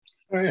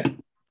Oh yeah.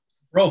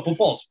 Bro,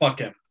 football's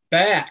fucking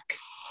back.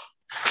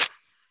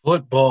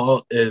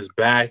 Football is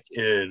back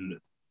in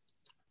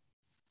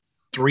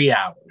 3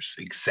 hours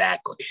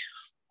exactly.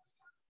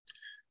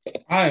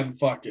 I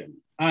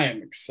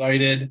am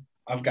excited.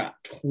 I've got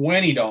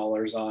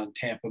 $20 on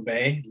Tampa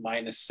Bay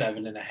minus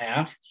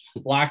 7.5.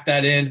 Lock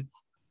that in.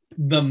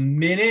 The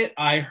minute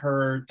I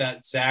heard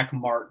that Zach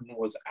Martin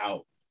was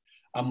out,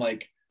 I'm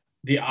like,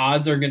 the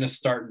odds are going to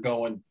start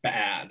going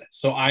bad.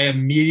 So I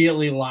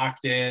immediately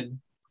locked in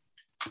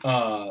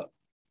minus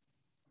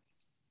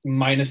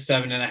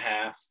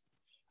 7.5.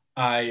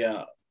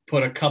 I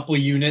put a couple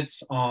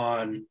units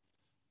on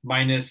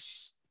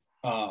minus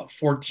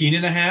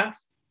 14.5.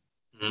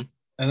 Mm-hmm.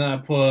 And then I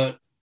put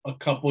a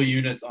couple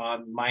units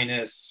on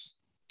minus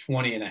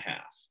 20.5.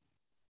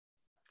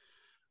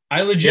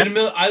 I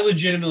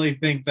legitimately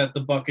think that the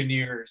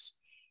Buccaneers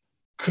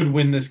could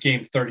win this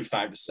game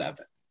 35-7.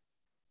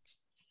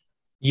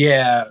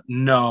 Yeah,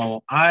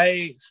 no,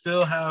 I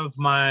still have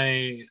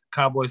my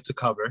Cowboys to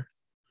cover.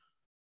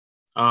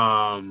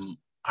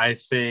 I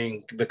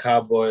think the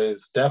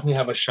Cowboys definitely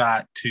have a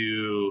shot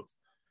to,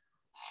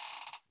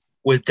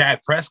 with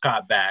Dak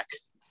Prescott back,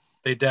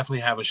 they definitely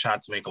have a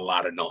shot to make a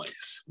lot of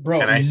noise. Bro,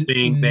 and I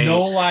think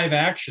no live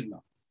action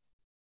though.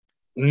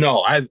 No,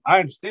 I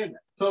understand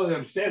that. Totally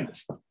understand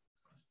this.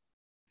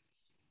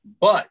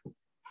 But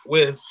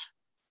with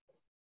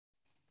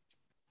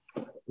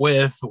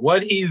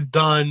what he's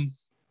done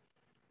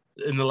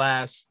in the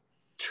last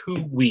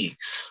 2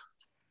 weeks,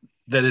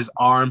 that his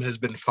arm has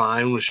been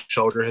fine, his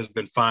shoulder has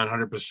been fine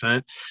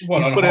 100%.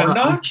 What, on Hard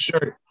Knocks?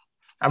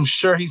 I'm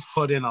sure he's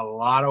put in a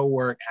lot of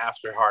work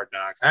after Hard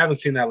Knocks. I haven't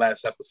seen that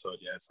last episode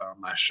yet, so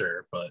I'm not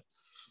sure. But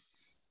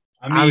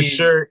I'm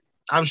sure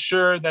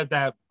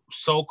that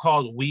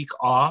so-called week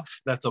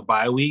off, that's a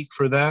bye week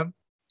for them,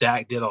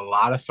 Dak did a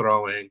lot of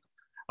throwing,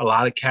 a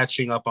lot of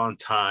catching up on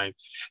time.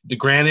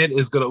 Granted,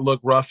 it's going to look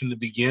rough in the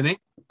beginning.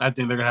 I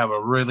think they're going to have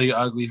a really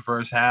ugly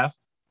first half.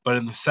 But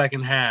in the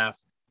second half,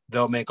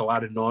 they'll make a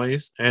lot of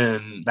noise.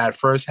 And that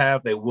first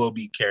half, they will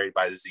be carried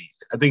by Zeke.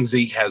 I think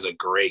Zeke has a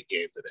great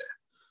game today.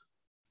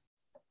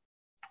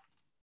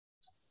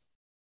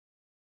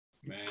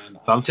 Man,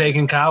 so I'm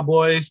taking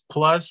Cowboys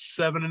plus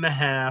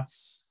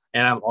 7.5.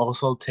 And I'm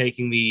also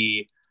taking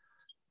the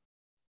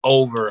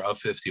over of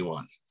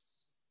 51.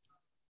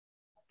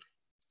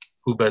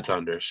 Who bets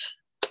unders?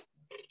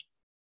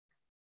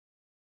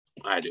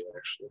 I do,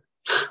 actually.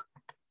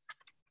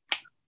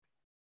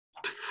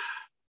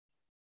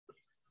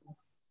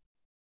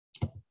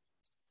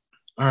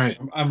 All right.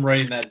 I'm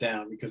writing that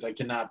down because I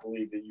cannot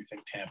believe that you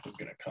think Tampa's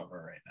going to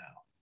cover right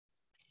now.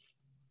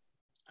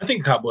 I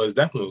think Cowboys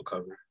definitely will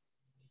cover.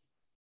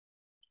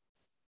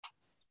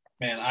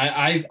 Man,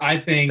 I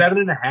think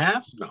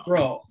 7.5? No.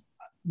 Bro,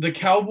 the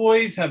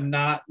Cowboys have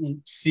not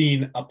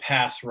seen a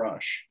pass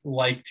rush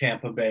like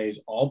Tampa Bay's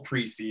all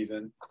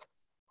preseason.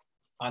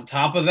 On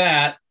top of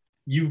that,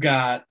 you've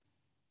got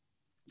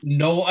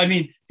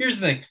here's the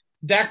thing.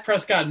 Dak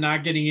Prescott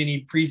not getting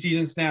any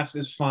preseason snaps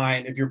is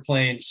fine if you're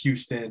playing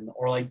Houston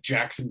or like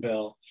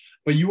Jacksonville,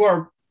 but you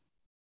are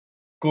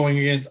going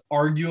against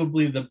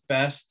arguably the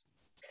best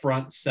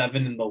front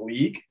seven in the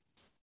league.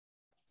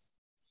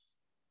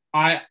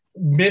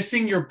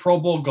 Missing your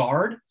Pro Bowl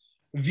guard,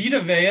 Vita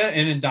Vea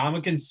and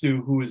Ndamukong Suh,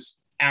 who is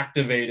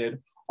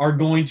activated, are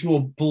going to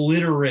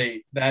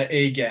obliterate that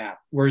A-gap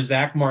where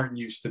Zach Martin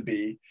used to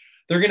be.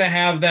 They're going to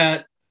have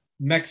that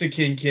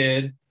Mexican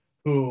kid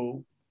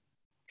who,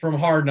 from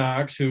Hard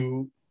Knocks,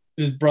 who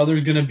his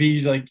brother's going to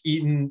be like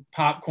eating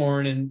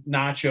popcorn and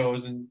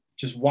nachos and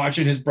just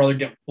watching his brother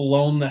get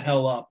blown the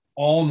hell up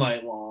all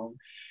night long.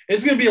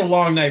 It's going to be a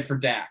long night for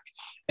Dak.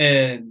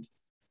 And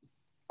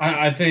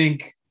I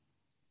think –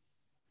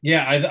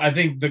 I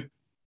think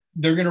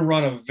they're going to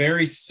run a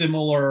very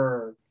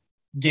similar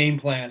game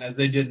plan as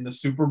they did in the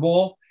Super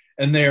Bowl,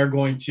 and they are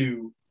going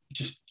to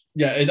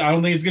I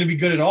don't think it's going to be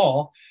good at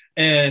all.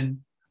 And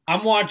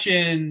I'm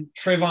watching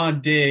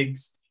Trevon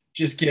Diggs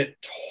just get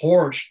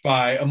torched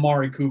by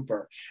Amari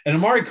Cooper. And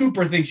Amari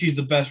Cooper thinks he's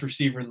the best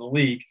receiver in the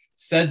league,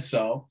 said it's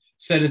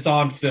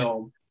on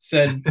film,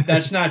 said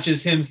that's not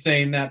just him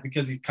saying that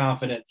because he's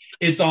confident.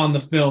 It's on the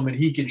film, and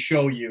he can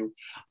show you.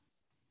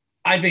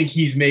 I think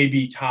he's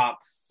maybe top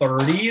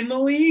 30 in the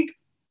league.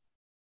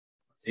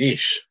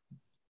 Eesh.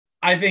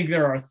 I think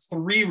there are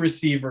 3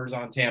 receivers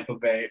on Tampa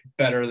Bay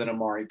better than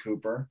Amari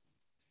Cooper.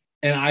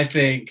 And I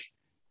think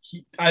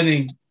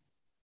the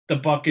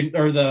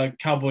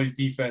Cowboys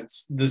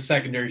defense, the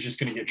secondary is just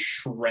going to get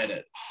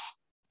shredded.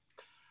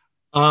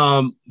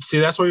 See,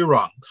 that's where you're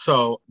wrong.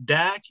 So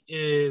Dak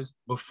is,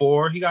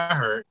 before he got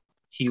hurt,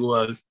 he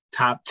was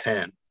top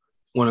 10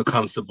 when it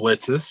comes to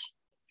blitzes.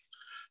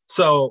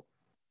 So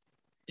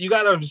you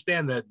got to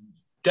understand that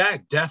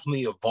Dak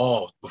definitely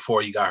evolved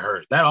before he got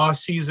hurt. That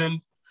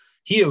offseason,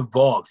 he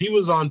evolved. He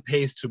was on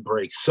pace to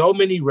break so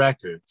many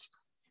records.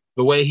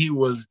 The way he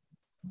was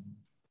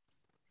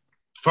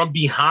from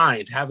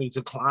behind, having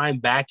to climb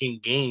back in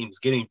games,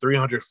 getting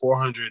 300,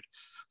 400,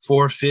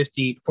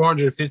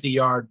 450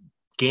 yard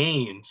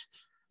games,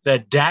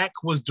 that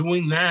Dak was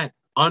doing that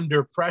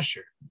under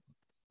pressure.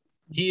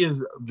 He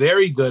is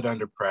very good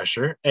under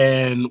pressure.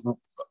 And,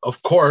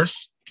 of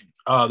course,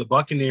 the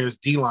Buccaneers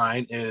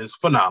D-line is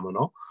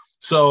phenomenal.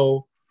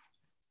 So,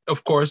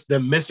 of course,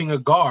 them missing a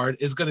guard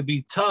is going to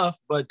be tough,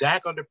 but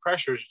Dak under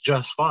pressure is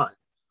just fine.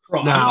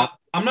 Bro,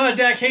 I'm not a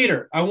Dak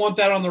hater. I want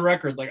that on the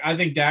record. Like, I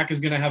think Dak is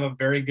going to have a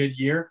very good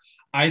year.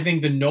 I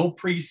think the no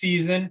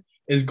preseason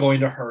is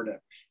going to hurt him.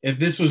 If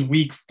this was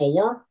week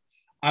 4,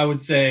 I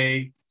would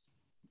say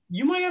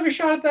you might have a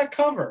shot at that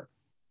cover,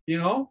 you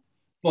know?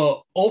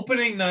 But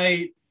opening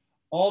night,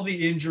 all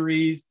the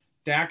injuries,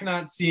 Dak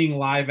not seeing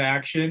live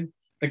action,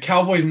 the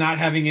Cowboys not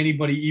having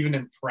anybody even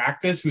in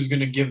practice who's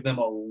going to give them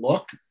a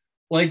look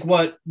like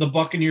what the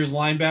Buccaneers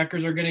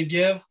linebackers are going to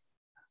give.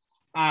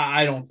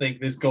 I don't think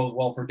this goes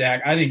well for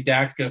Dak. I think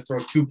Dak's going to throw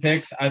 2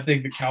 picks. I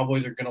think the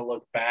Cowboys are going to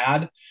look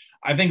bad.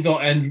 I think they'll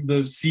end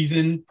the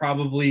season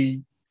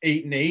probably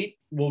 8-8.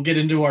 We'll get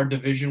into our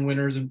division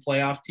winners and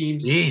playoff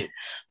teams. Yes.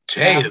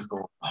 Jay is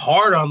going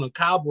hard on the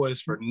Cowboys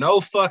for no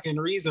fucking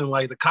reason.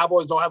 Like, the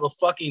Cowboys don't have a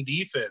fucking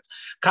defense.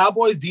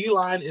 Cowboys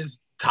D-line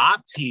is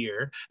top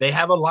tier. They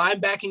have a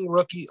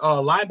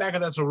linebacker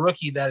that's a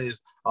rookie that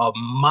is a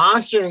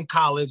monster in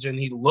college, and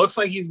he looks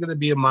like he's going to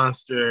be a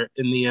monster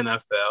in the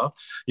NFL.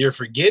 You're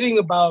forgetting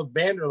about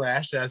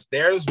Vanderlash, that's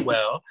there as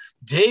well.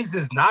 Diggs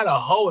is not a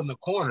hoe in the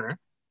corner,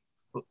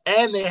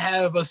 and they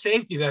have a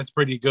safety that's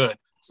pretty good.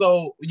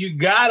 So you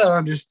got to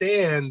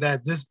understand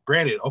that this,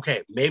 granted,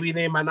 okay, maybe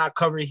they might not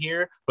cover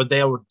here, but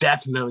they will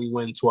definitely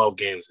win 12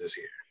 games this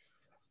year.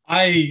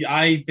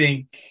 I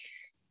think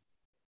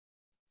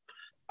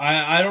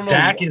I don't know.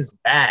 Dak is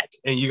back,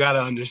 and you got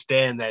to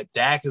understand that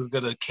Dak is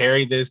going to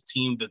carry this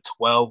team to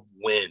 12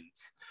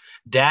 wins.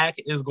 Dak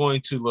is going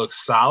to look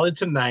solid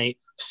tonight.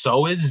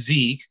 So is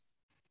Zeke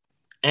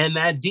and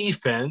that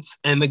defense,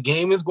 and the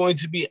game is going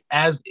to be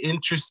as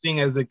interesting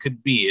as it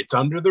could be. It's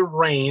under the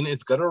rain.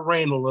 It's going to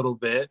rain a little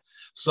bit.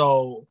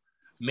 So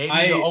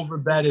maybe the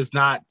overbet is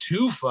not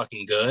too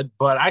fucking good,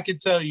 but I can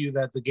tell you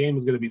that the game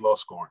is going to be low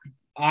scoring.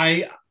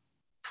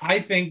 I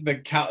think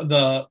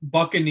the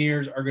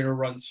Buccaneers are going to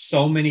run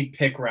so many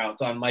pick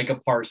routes on Micah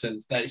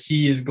Parsons that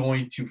he is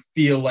going to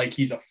feel like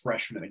he's a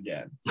freshman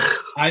again.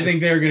 I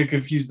think they're going to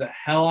confuse the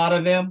hell out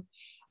of him.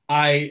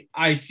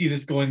 I see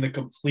this going the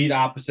complete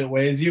opposite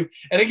way as you.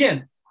 And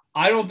again,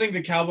 I don't think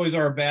the Cowboys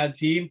are a bad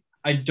team.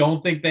 I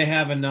don't think they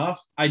have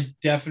enough. I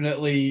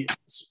definitely,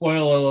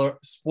 spoiler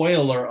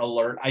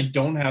alert, I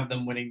don't have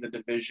them winning the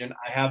division.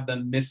 I have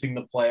them missing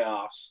the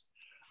playoffs.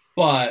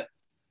 But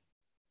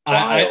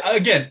I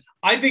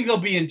think they'll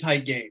be in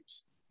tight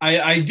games.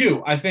 I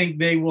do. I think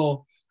they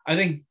will. I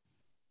think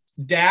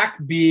Dak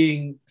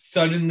being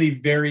suddenly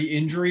very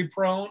injury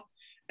prone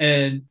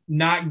and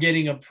not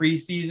getting a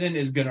preseason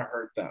is going to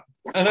hurt them.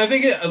 And I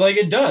think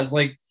it does.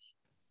 Like,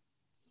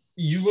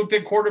 you looked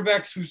at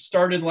quarterbacks who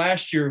started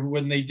last year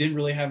when they didn't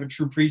really have a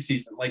true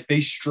preseason. Like,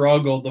 they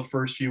struggled the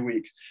first few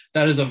weeks.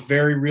 That is a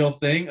very real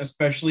thing,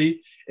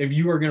 especially if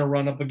you are going to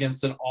run up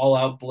against an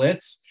all-out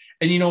blitz.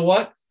 And you know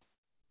what?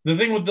 The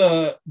thing with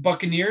the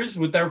Buccaneers,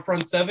 with their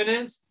front seven,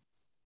 is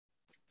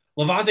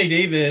Levante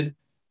David,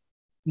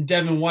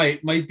 Devin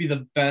White might be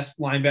the best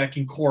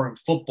linebacking core in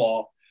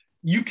football.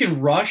 You can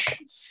rush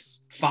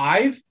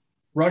 5,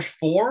 rush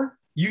 4.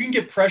 You can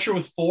get pressure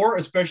with 4,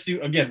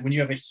 especially, again, when you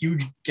have a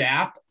huge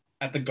gap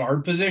at the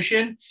guard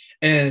position.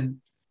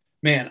 And,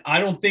 man, I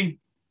don't think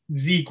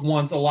Zeke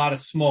wants a lot of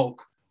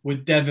smoke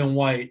with Devin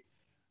White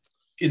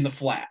in the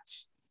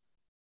flats.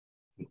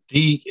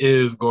 Zeke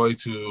is going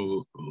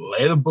to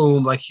lay the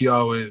boom like he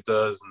always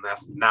does, and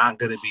that's not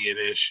going to be an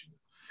issue.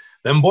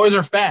 Them boys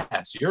are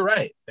fast. You're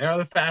right. They're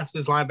the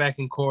fastest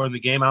linebacking core in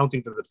the game. I don't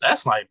think they're the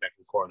best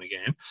linebacking core in the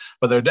game,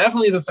 but they're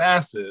definitely the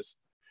fastest.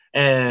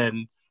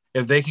 And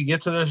if they can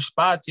get to their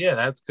spots, yeah,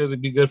 that's going to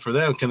be good for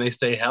them. Can they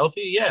stay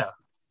healthy? Yeah,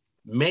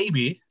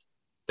 maybe.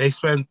 They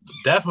spent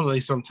definitely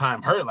some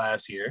time hurt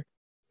last year.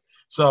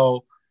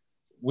 So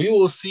we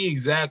will see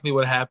exactly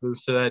what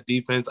happens to that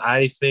defense.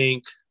 I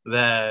think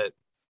that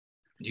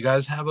you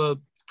guys have a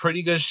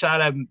pretty good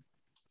shot at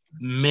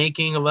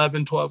making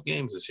 11, 12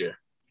 games this year.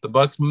 The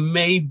Bucs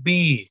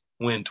maybe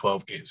win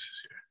 12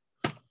 games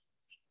this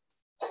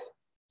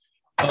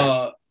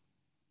year.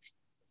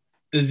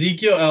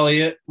 Ezekiel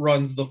Elliott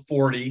runs the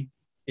 40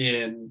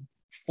 in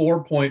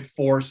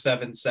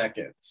 4.47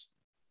 seconds.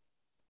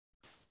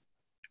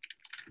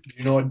 Do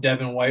you know what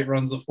Devin White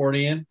runs the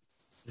 40 in?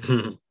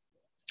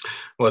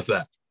 What's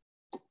that?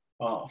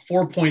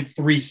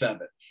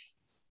 4.37.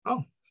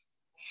 Oh.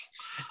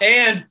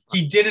 And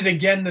he did it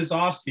again this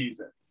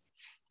offseason.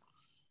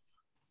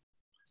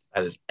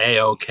 That is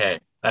A-okay.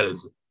 That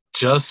is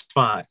just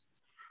fine.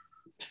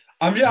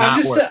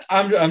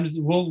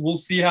 We'll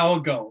see how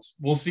it goes.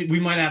 We'll see. We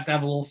might have to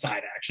have a little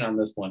side action on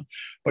this one.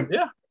 But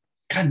yeah,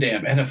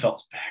 goddamn,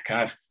 NFL's back.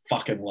 I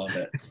fucking love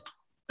it.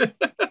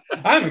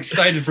 I'm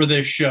excited for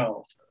this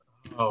show.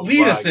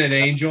 Lead us in,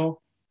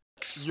 Angel.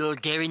 Your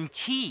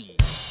guarantee.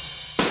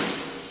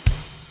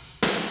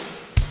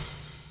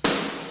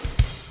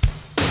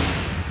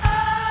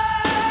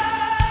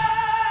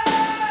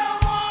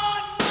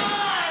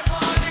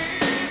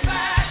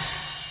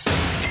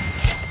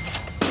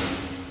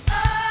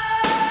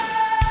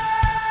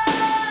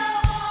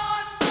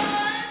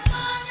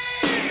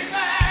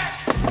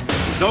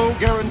 No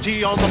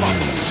guarantee on the box.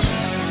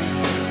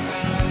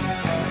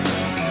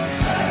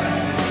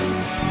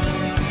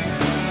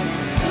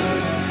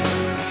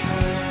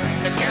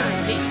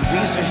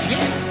 Piece of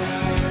shit.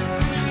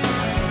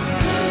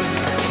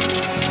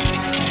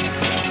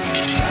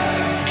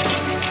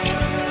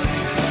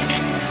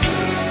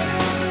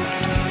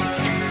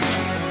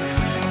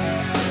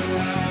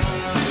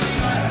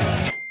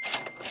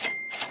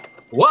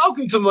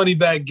 Welcome to Money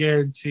Back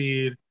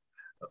Guaranteed,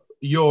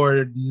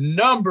 your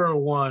number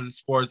one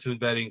sports and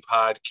betting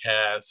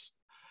podcast.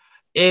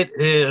 It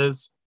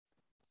is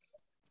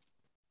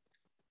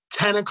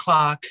 10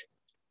 o'clock,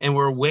 and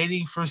we're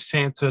waiting for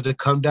Santa to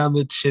come down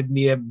the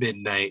chimney at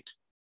midnight.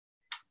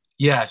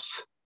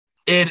 Yes,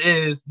 it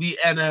is the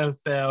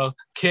NFL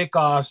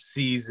kickoff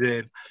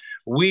season.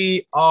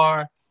 We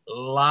are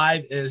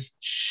live as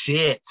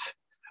shit.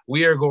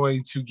 We are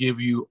going to give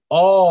you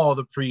all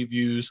the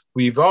previews.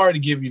 We've already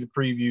given you the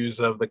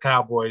previews of the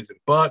Cowboys and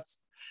Bucks.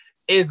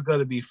 It's going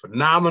to be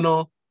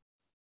phenomenal.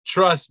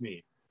 Trust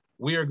me,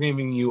 we are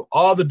giving you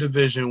all the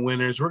division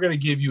winners. We're going to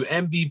give you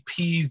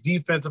MVPs,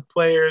 defensive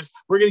players.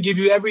 We're going to give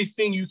you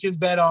everything you can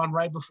bet on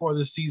right before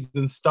the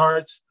season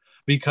starts,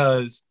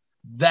 because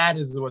that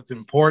is what's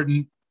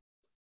important.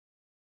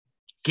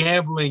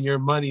 Gambling your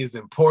money is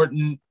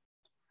important,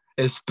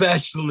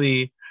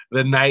 especially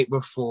the night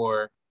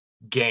before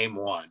Game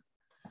 1.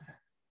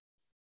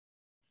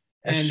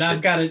 And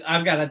I've got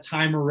a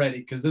timer ready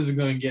because this is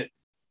going to get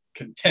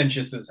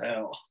contentious as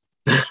hell.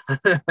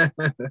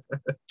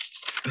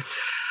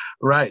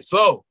 Right.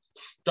 So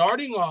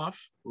starting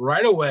off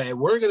right away,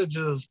 we're going to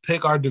just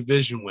pick our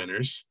division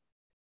winners.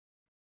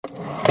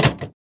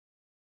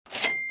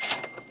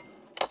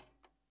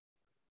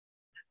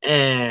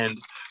 And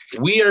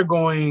we are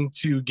going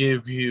to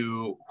give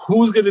you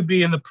who's going to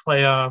be in the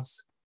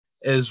playoffs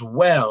as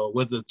well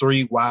with the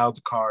 3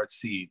 wild card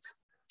seeds,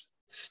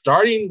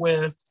 starting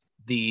with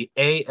the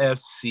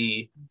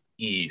AFC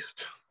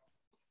East.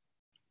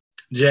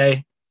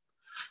 Jay,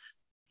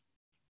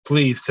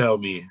 please tell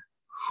me,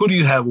 who do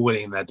you have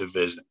winning that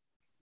division?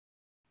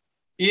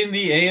 In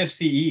the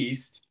AFC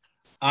East,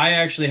 I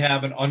actually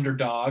have an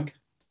underdog.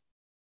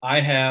 I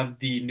have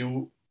the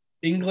New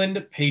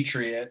England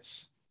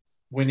Patriots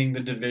winning the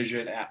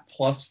division at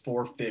plus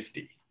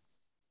 450.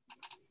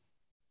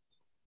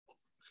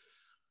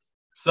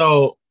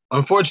 So,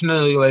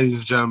 unfortunately, ladies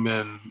and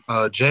gentlemen,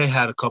 Jay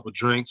had a couple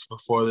drinks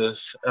before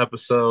this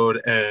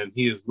episode, and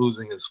he is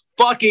losing his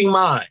fucking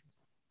mind.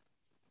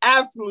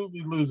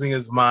 Absolutely losing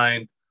his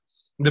mind.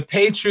 The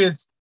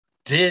Patriots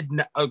did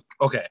not,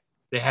 okay,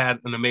 they had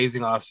an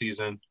amazing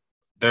offseason.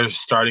 They're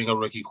starting a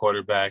rookie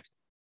quarterback.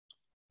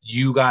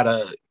 You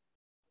gotta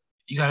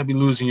be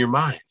losing your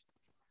mind.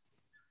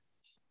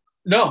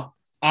 No.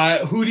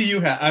 Who do you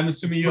have? I'm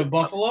assuming you have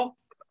Buffalo?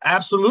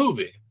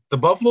 Absolutely. The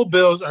Buffalo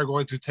Bills are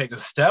going to take a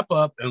step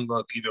up and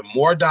look even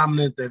more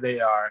dominant than they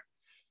are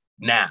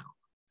now.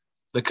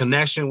 The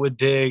connection with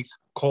Diggs,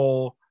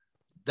 Cole,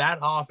 that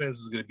offense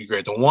is going to be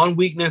great. The one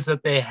weakness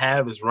that they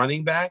have is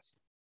running back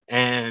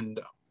and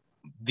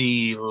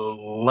the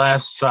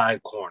left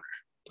side corner.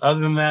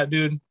 Other than that,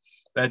 dude,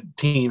 that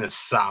team is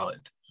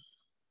solid.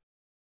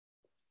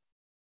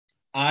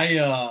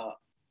 I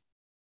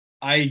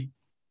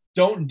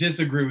don't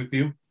disagree with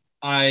you.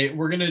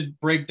 We're going to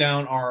break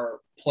down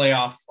our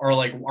playoff or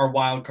like our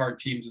wild card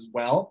teams as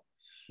well.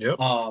 Yep.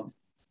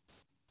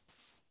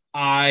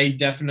 I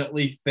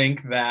definitely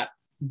think that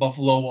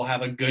Buffalo will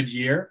have a good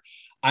year.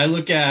 I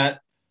look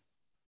at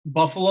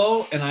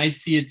Buffalo and I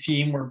see a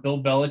team where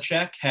Bill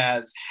Belichick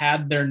has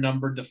had their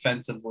number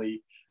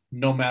defensively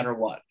no matter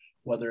what,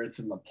 whether it's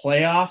in the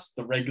playoffs,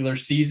 the regular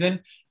season.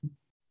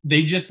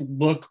 They just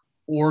look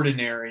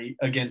ordinary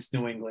against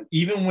New England.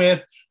 Even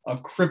with a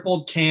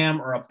crippled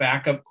Cam or a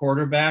backup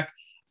quarterback,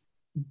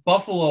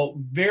 Buffalo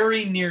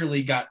very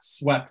nearly got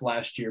swept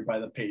last year by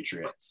the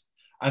Patriots.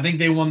 I think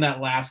they won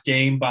that last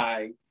game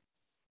by,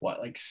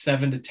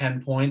 7 to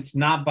 10 points?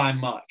 Not by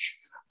much.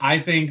 I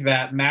think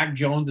that Mac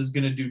Jones is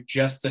going to do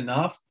just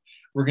enough.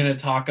 We're going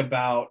to talk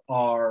about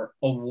our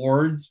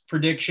awards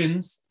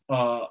predictions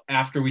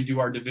after we do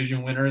our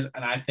division winners.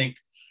 And I think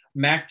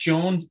Mac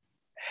Jones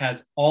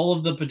has all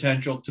of the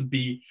potential to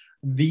be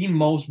the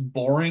most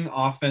boring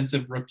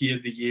offensive rookie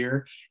of the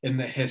year in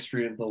the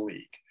history of the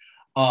league.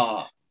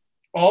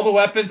 All the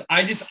weapons,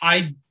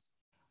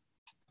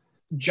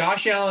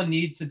 Josh Allen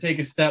needs to take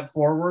a step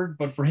forward,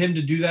 but for him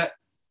to do that,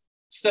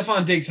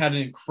 Stephon Diggs had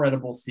an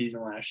incredible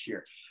season last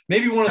year.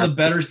 Maybe one of the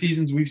better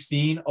seasons we've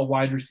seen a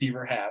wide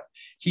receiver have.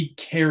 He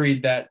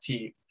carried that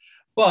team.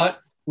 But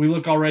we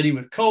look already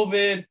with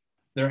COVID,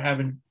 they're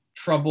having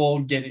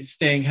trouble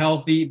staying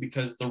healthy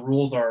because the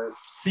rules are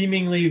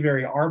seemingly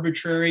very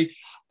arbitrary.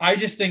 I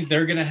just think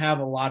they're going to have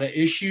a lot of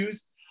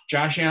issues.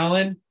 Josh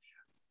Allen,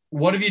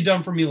 what have you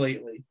done for me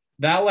lately?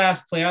 That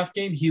last playoff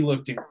game, he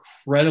looked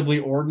incredibly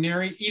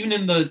ordinary. Even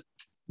in the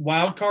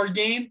wild card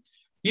game,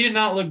 he did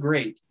not look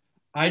great.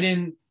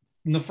 In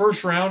the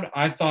first round,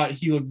 I thought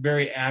he looked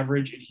very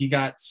average, and he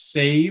got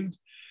saved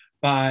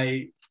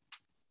by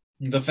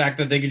the fact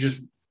that they could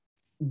just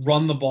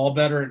run the ball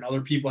better and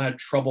other people had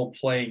trouble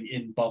playing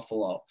in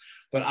Buffalo.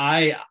 But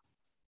I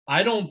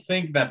don't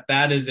think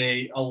that is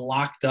a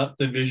locked up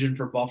division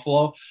for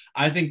Buffalo.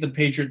 I think the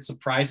Patriots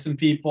surprise some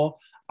people.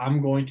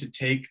 I'm going to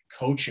take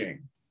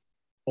coaching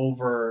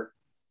over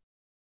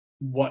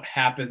what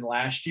happened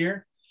last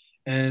year.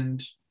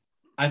 And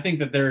I think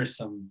that there is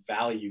some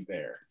value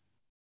there.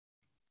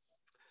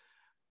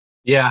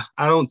 Yeah,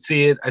 I don't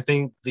see it. I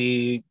think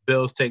the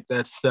Bills take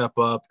that step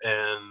up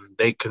and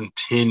they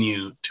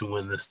continue to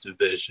win this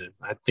division.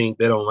 I think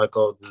they don't let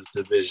go of this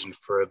division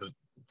for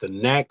the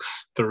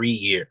next 3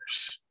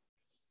 years.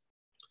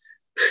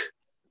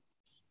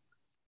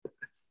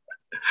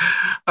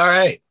 All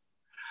right.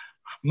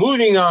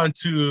 Moving on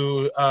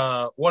to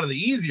one of the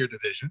easier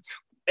divisions,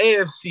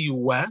 AFC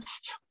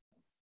West.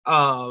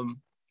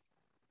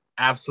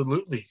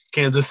 Absolutely.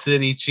 Kansas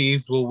City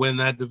Chiefs will win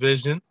that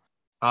division.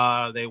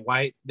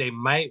 They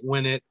might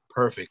win it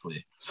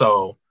perfectly.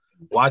 So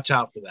watch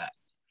out for that.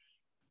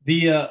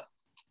 The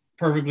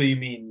perfectly, you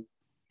mean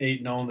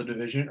 8-0 in the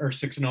division or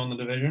 6-0 in the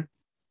division?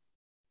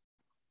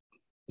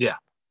 Yeah.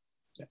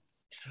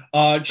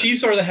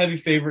 Chiefs are the heavy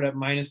favorite at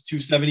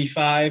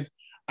 -275.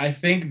 I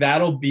think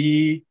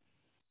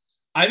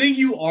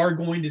you are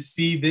going to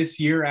see this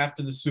year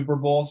after the Super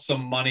Bowl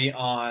some money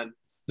on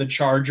the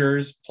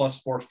Chargers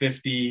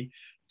 +450,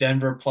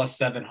 Denver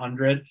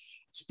 +700.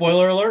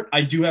 Spoiler alert,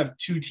 I do have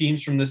 2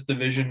 teams from this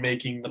division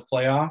making the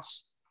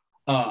playoffs.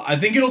 I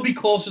think it'll be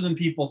closer than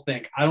people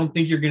think. I don't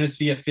think you're going to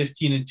see a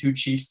 15-2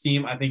 Chiefs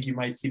team. I think you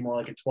might see more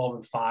like a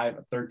 12-5,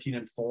 a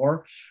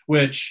 13-4,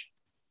 which,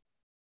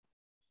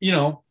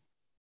 it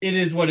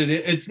is what it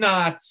is. It's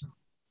not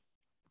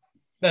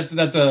 –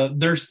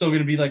 they're still going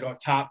to be like a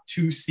top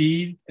 2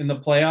 seed in the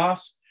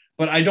playoffs,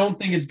 but I don't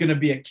think it's going to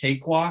be a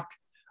cakewalk.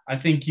 I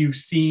think you've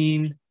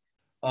seen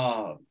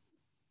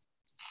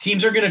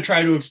teams are going to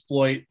try to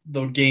exploit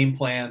the game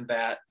plan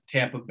that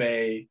Tampa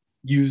Bay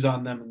used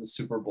on them in the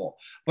Super Bowl.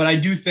 But I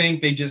do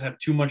think they just have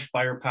too much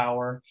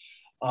firepower.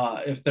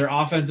 If their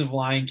offensive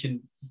line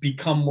can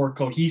become more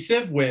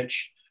cohesive,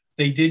 which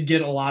they did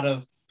get a lot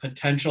of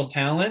potential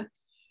talent.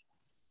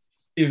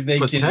 If they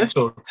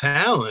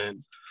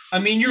talent. I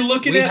mean, you're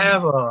looking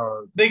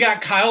they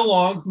got Kyle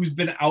Long, who's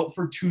been out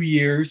for 2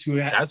 years, who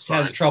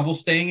has trouble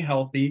staying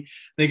healthy.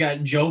 They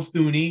got Joe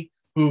Thuney,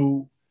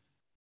 who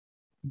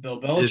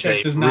Bill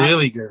Belichick does not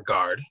really good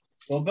guard.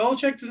 Bill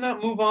Belichick does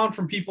not move on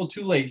from people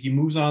too late. He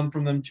moves on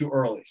from them too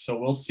early. So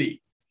we'll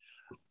see.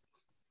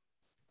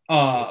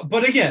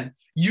 But again,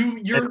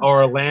 you're and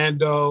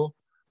Orlando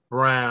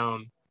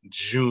Brown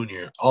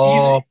Jr.,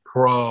 all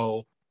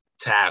pro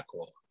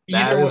tackle.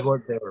 That is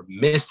what they were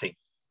missing.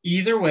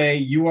 Either way,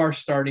 you are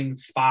starting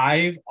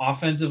 5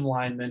 offensive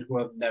linemen who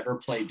have never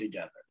played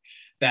together.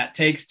 That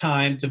takes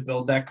time to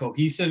build that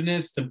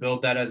cohesiveness, to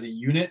build that as a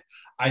unit.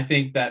 I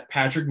think that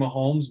Patrick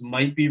Mahomes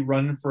might be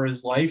running for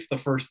his life the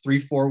first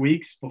 3-4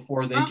 weeks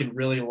before they can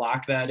really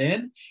lock that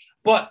in.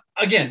 But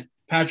again,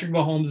 Patrick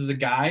Mahomes is a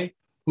guy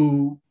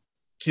who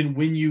can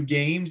win you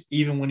games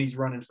even when he's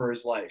running for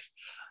his life.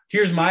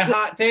 Here's my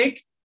hot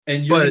take,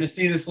 and you're going to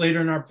see this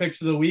later in our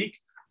picks of the week.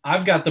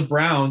 I've got the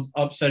Browns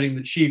upsetting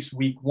the Chiefs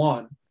week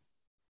 1.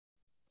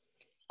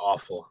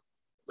 Awful.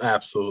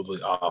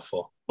 Absolutely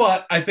awful.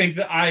 But I think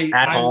that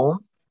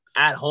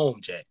at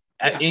home, Jay,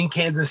 in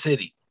Kansas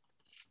City.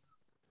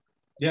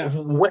 Yeah.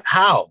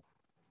 How?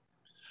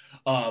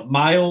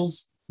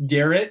 Myles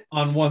Garrett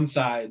on one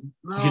side,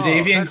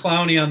 Jadeveon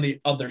Clowney on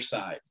the other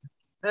side.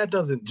 That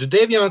doesn't.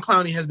 Jadeveon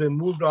Clowney has been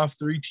moved off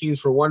 3 teams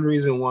for one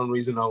reason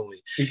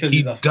only. Because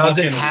he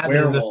doesn't have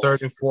it in the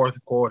 3rd and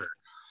 4th quarter.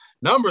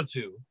 Number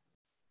 2.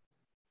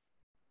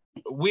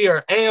 We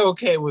are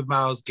A-okay with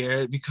Myles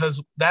Garrett because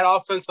that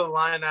offensive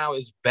line now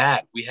is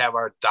back. We have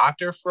our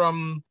doctor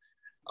from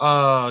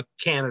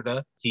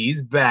Canada.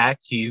 He's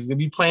back. He's going to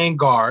be playing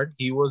guard.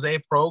 He was a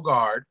pro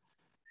guard.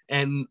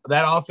 And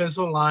that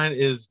offensive line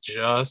is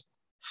just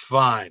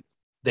fine.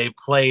 They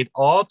played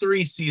all 3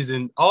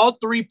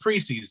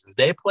 preseasons.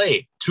 They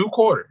played 2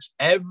 quarters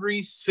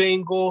every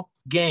single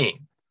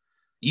game,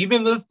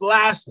 even the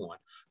last one.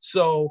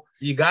 So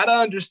you got to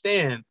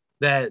understand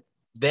that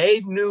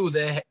they knew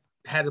they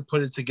had to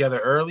put it together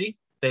early.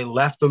 They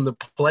left them to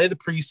play the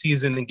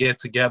preseason and get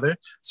together.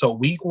 So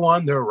week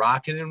 1, they're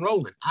rocking and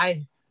rolling.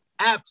 I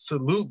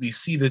absolutely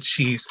see the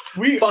Chiefs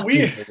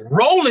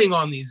rolling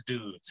on these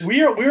dudes.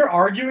 We're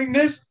arguing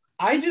this.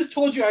 I just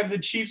told you I have the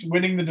Chiefs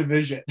winning the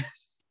division.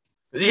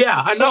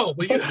 Yeah, I know.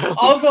 But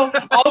also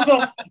at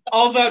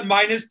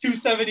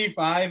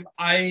 -275,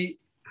 I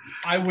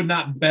would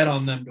not bet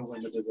on them to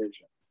win the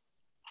division.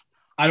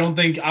 I don't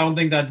think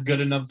that's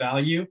good enough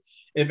value.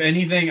 If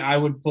anything, I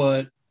would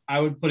put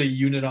a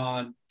unit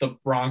on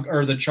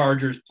the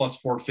Chargers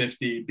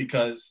 +450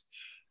 because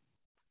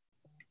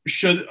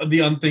should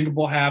the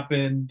unthinkable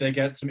happen, they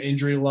get some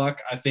injury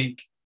luck, I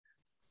think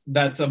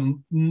that's a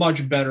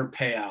much better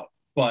payout.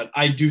 But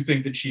I do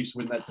think the Chiefs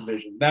win that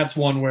division. That's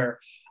one where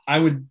I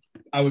would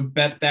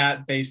bet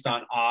that based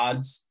on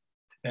odds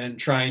and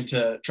trying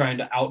to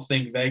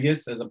outthink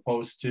Vegas as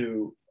opposed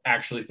to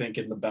actually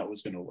thinking the bet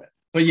was going to win.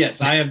 But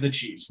yes, I have the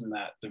Chiefs in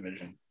that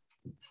division.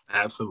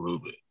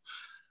 Absolutely.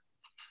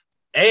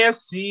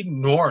 AFC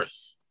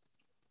North.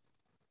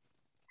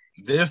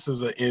 This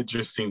is an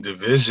interesting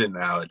division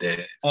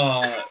nowadays.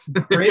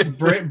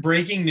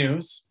 Breaking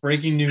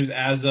news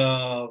as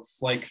of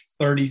like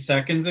 30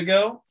 seconds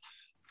ago.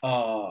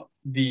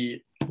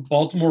 The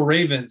Baltimore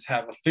Ravens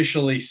have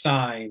officially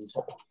signed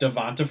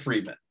Devonta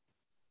Freeman.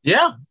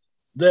 Yeah,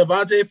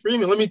 Devonta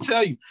Freeman. Let me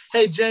tell you.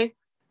 Hey, Jay,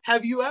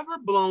 have you ever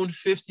blown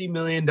 $50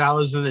 million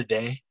in a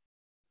day?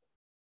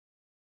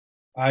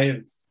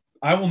 I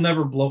will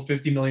never blow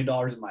 $50 million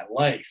in my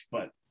life,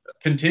 but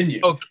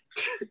continue. Okay.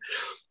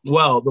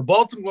 Well, the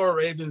Baltimore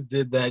Ravens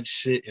did that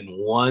shit in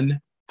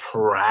one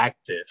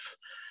practice.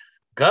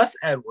 Gus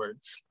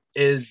Edwards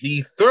is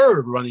the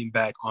third running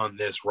back on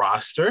this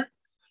roster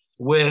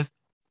with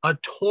a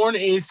torn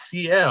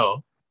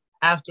ACL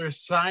after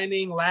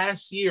signing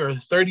last year a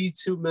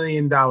 $32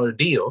 million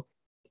deal.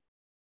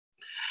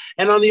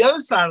 And on the other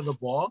side of the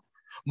ball,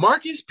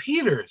 Marcus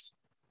Peters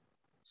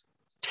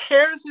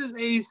tears his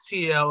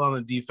ACL on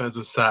the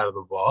defensive side of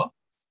the ball,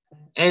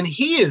 and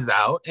he is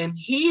out, and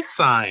he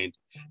signed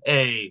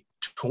a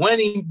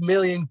 $20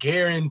 million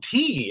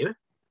guaranteed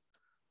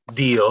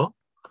deal.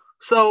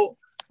 So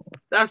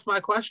that's my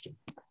question.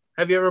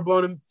 Have you ever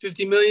blown him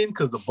 $50 million?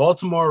 Because the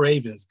Baltimore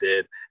Ravens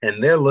did,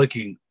 and they're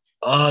looking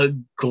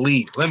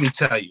ugly. Let me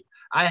tell you,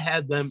 I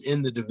had them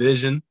in the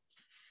division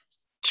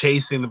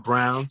chasing the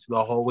Browns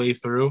the whole way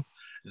through.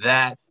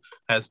 That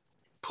has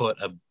put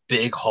a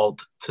big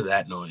halt to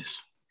that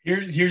noise.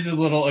 Here's a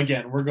little,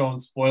 again, we're going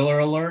spoiler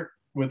alert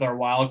with our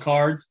wild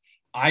cards.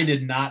 I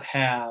did not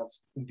have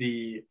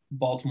the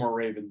Baltimore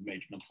Ravens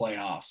making the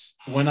playoffs.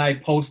 When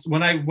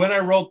I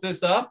wrote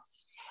this up,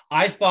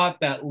 I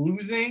thought that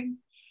losing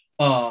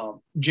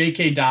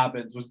J.K.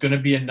 Dobbins was going to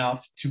be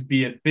enough to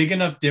be a big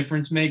enough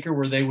difference maker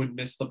where they would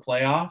miss the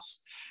playoffs.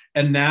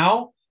 And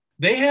now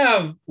they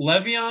have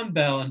Le'Veon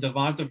Bell and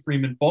Devonta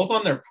Freeman both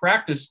on their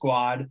practice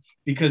squad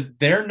because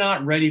they're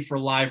not ready for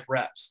live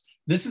reps.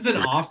 This is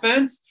an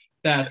offense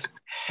that's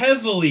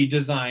heavily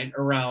designed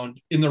around,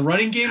 in the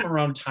running game,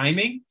 around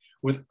timing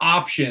with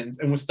options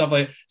and with stuff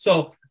like that.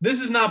 So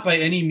this is not by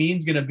any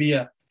means going to be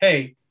a,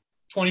 hey,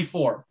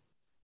 24.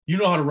 You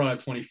know how to run a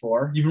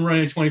 24. You've been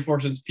running a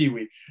 24 since Pee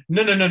Wee.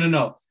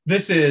 No.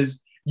 This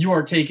is, you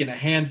are taking a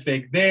hand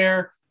fake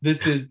there.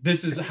 This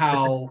is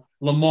how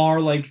Lamar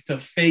likes to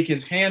fake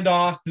his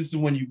handoffs. This is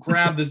when you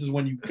grab. This is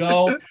when you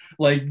go.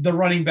 Like, the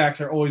running backs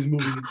are always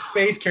moving in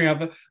space,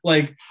 carrying out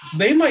like,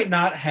 they might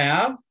not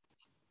have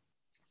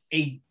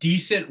a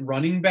decent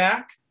running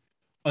back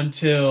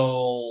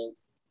until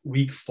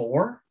week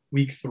 4,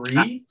 week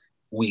 3,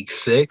 week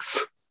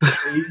 6.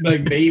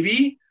 Like,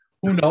 maybe.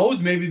 Who knows?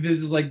 Maybe this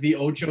is like the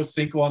Ocho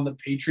Cinco on the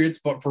Patriots,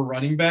 but for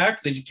running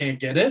backs, they just can't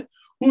get it.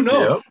 Who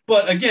knows? Yep.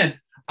 But again,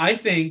 I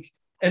think,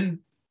 and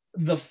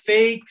the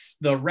fakes,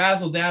 the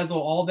razzle dazzle,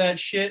 all that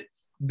shit,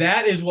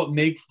 that is what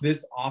makes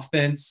this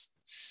offense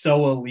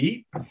so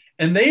elite.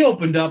 And they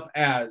opened up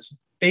as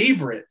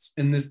favorites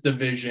in this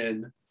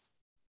division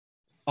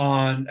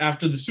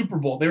after the Super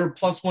Bowl. They were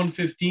plus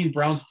 115,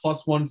 Browns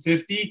plus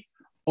 150.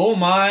 Oh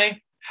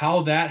my,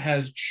 how that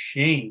has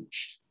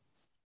changed.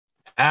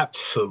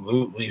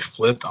 Absolutely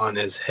flipped on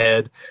his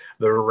head.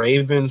 The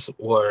Ravens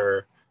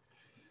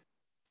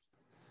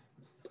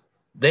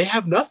they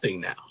have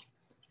nothing now.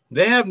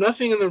 They have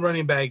nothing in the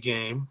running back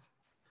game.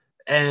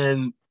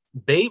 And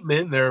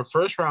Bateman, their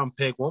first round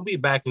pick, won't be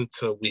back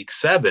until week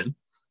 7.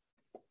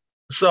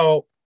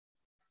 So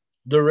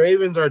the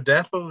Ravens are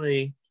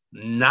definitely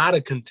not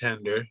a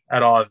contender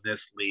at all in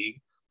this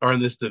league or in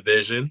this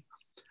division.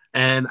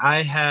 And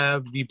I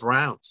have the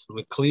Browns,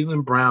 the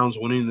Cleveland Browns,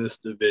 winning this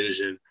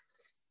division.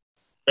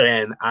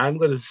 And I'm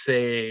going to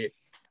say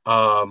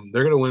they're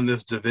going to win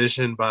this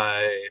division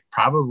by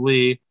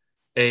probably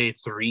a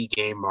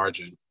 3-game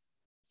margin.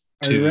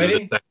 Are you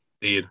ready?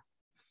 Lead.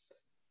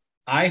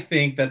 I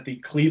think that the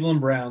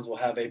Cleveland Browns will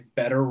have a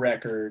better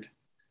record.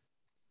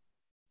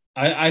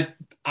 I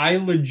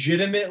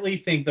legitimately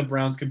think the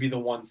Browns could be the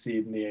 1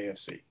 seed in the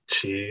AFC.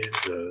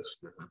 Jesus,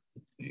 man.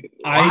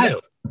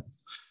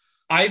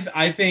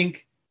 I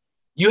think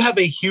you have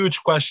a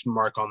huge question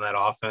mark on that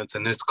offense,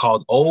 and it's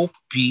called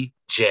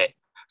OBJ.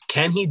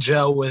 Can he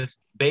gel with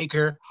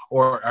Baker,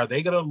 or are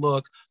they going to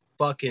look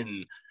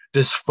fucking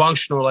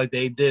dysfunctional like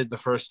they did the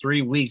first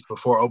 3 weeks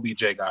before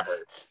OBJ got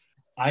hurt?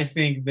 I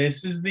think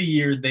this is the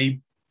year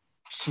they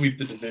sweep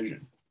the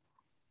division.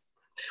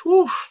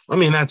 Whew. I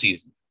mean, that's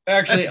easy.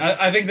 Actually,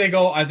 I think they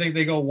go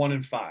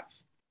 1-5.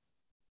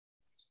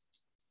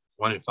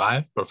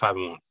 1-5 or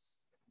 5-1?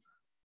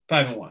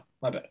 5-1.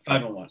 My bad.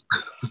 5-1.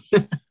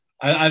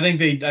 I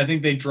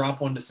think they drop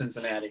one to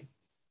Cincinnati.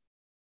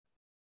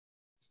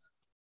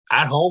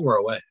 At home or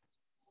away?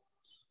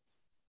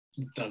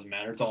 It doesn't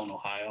matter. It's all in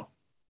Ohio.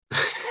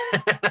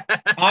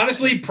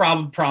 Honestly,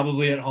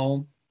 probably at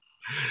home.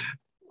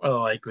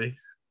 More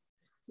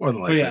than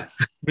likely.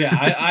 Yeah,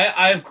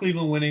 I have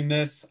Cleveland winning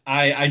this.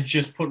 I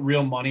just put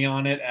real money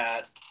on it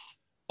at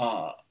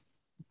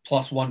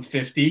plus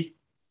 150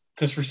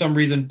 because for some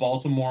reason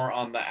Baltimore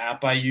on the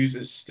app I use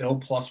is still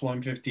plus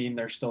 115.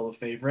 They're still the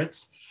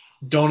favorites.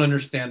 Don't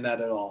understand that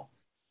at all.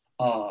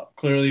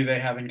 Clearly they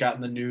haven't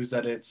gotten the news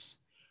that it's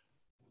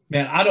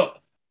I don't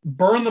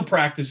burn the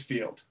practice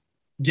field,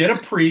 get a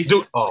priest,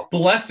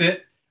 bless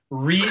it,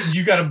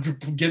 you got to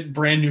get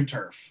brand new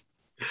turf.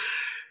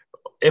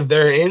 If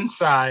they're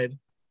inside,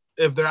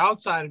 if they're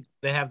outside,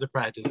 they have to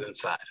practice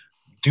inside.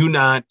 Do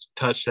not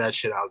touch that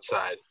shit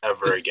outside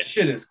ever again.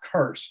 Shit is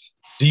cursed.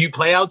 Do you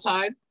play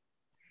outside?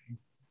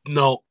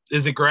 No.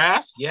 Is it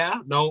grass? Yeah.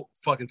 No.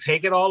 Fucking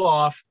take it all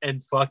off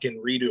and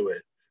fucking redo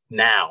it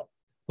now.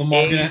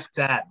 Lamar's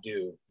gonna have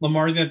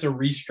to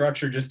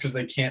restructure just because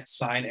they can't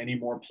sign any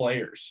more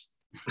players.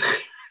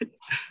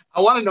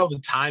 I want to know the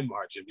time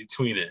margin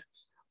between it.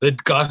 The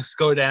gusts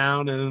go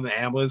down and then the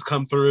ambulance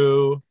come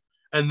through.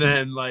 And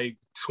then like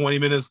 20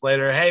 minutes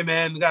later, hey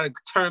man, we got to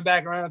turn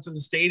back around to the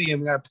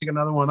stadium. We got to pick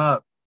another one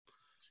up.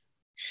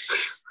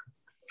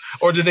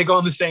 Or did they go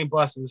on the same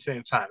bus at the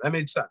same time? That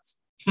made sense.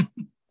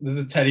 This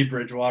is Teddy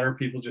Bridgewater,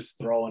 people just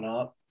throwing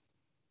up.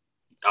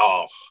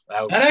 Oh,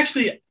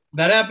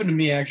 that happened to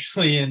me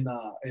actually in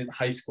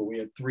high school. We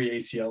had 3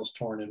 ACLs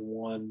torn in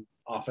one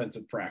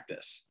offensive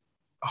practice.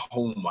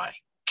 Oh my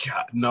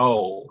God.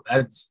 No,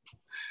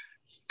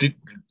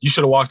 you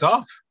should have walked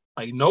off.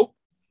 Like, nope,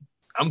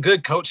 I'm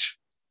good, coach.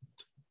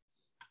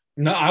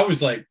 No, I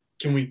was like,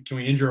 can we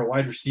injure a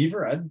wide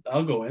receiver?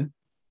 I'll go in.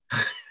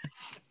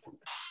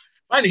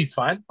 My knee's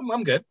fine.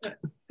 I'm good.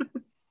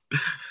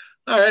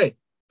 All right.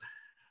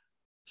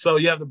 So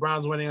you have the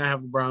Browns winning. I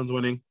have the Browns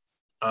winning.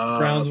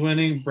 Browns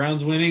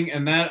winning.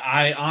 And that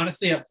I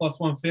honestly at plus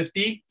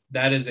 150,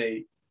 that is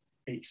a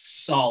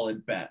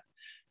solid bet.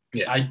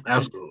 Yeah,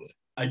 absolutely.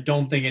 I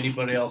don't think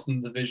anybody else in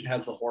the division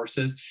has the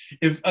horses.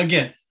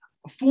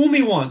 Fool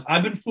me once.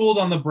 I've been fooled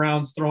on the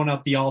Browns throwing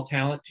out the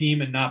all-talent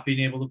team and not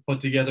being able to put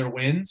together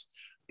wins.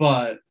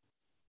 But,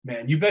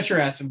 man, you bet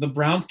your ass if the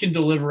Browns can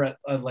deliver at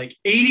like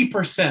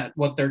 80%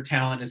 what their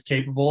talent is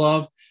capable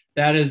of,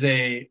 that is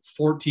a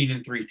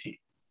 14-3 team.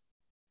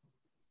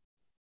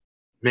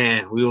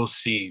 Man, we will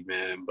see,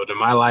 man. But in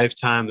my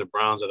lifetime, the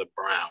Browns are the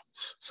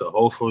Browns. So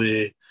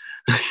hopefully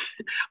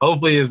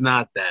it's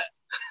not that.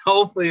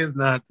 Hopefully it's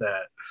not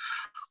that.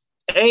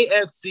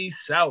 AFC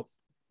South.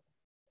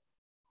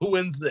 Who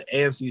wins the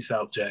AFC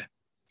South, Jay?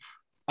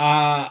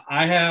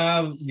 I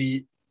have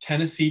the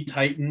Tennessee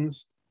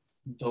Titans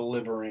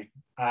delivering.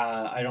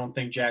 I don't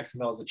think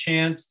Jacksonville has a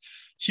chance.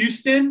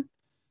 Houston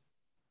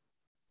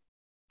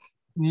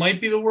might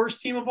be the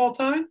worst team of all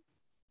time.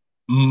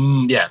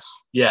 Yes,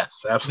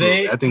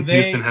 absolutely. I think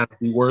Houston has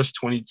the worst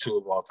 22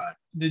 of all time.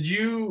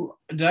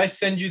 Did I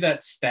send you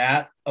that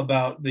stat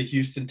about the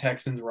Houston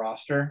Texans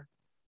roster?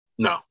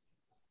 No.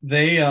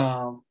 They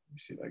let me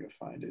see if I can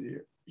find it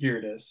here. Here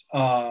it is.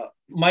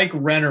 Mike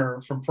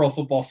Renner from Pro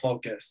Football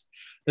Focus.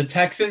 The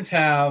Texans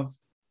have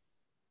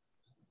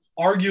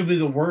arguably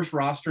the worst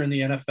roster in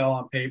the NFL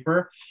on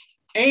paper,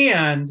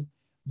 and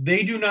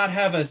they do not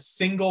have a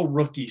single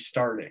rookie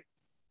starting.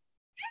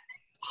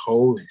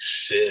 Holy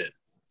shit.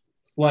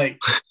 Like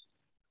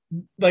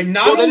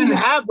not well, they didn't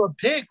have a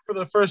pick for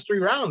the first 3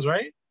 rounds,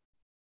 right?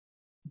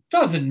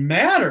 Doesn't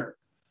matter.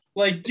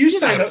 Like you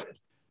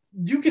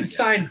can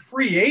sign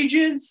free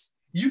agents.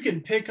 You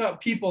can pick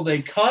up people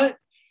they cut.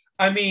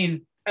 I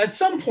mean, at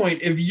some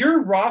point, if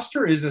your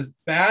roster is as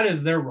bad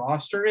as their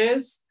roster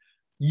is,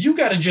 you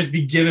got to just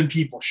be giving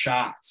people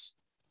shots.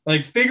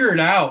 Like, figure it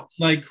out.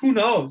 Like, who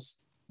knows?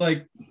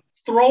 Like,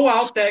 throw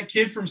out that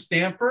kid from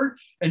Stanford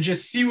and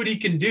just see what he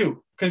can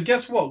do. Because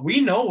guess what?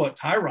 We know what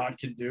Tyrod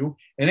can do.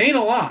 It ain't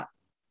a lot.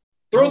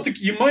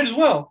 You might as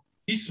well.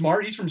 He's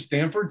smart. He's from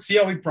Stanford. See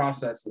how he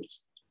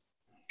processes.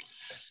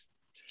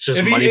 Just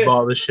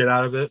moneyball the shit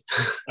out of it.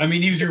 I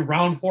mean, he was your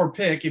round 4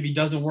 pick. If he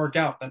doesn't work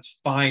out, that's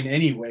fine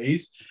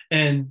anyways.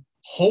 And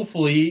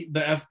hopefully the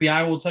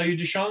FBI will tell you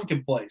Deshaun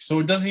can play. So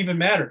it doesn't even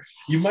matter.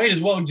 You might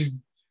as well just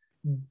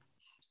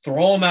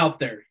throw him out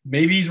there.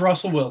 Maybe he's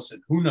Russell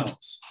Wilson. Who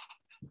knows?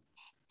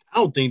 I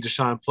don't think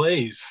Deshaun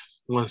plays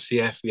once the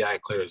FBI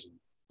clears him.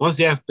 Once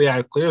the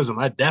FBI clears him,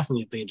 I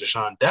definitely think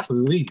Deshaun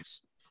definitely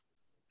leaves.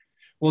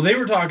 Well, they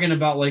were talking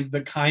about like the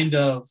kind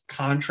of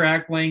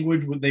contract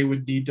language they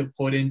would need to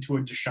put into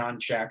a Deshaun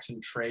Jackson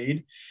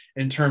trade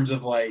in terms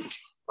of like,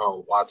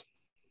 what?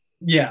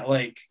 Yeah,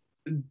 like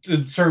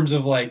in terms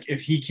of like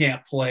if he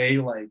can't play,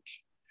 like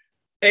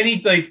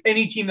any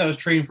team that was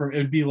trading for him, it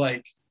would be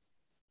like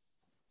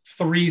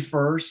 3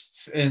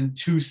 firsts and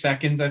 2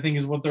 seconds, I think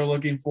is what they're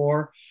looking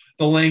for.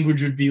 The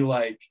language would be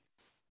like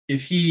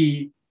if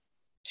he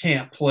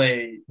can't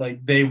play,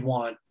 like they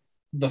want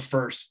the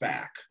first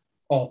back.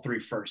 All 3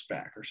 first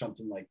back or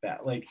something like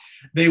that. Like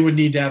they would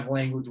need to have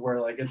language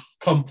where like it's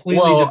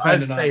completely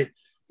dependent I'd say on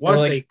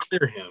once they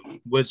clear him,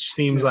 which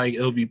seems like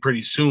it'll be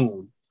pretty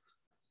soon.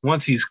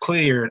 Once he's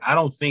cleared, I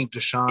don't think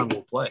Deshaun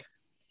will play.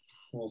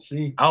 We'll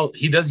see.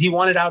 He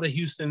wanted out of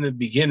Houston in the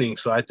beginning,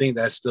 so I think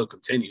that still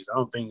continues. I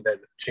don't think that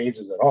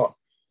changes at all.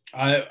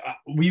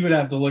 We would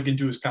have to look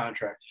into his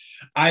contract.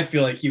 I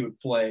feel like he would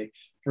play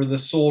for the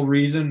sole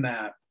reason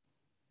that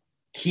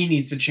he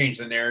needs to change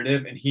the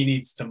narrative, and he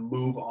needs to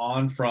move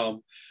on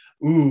from,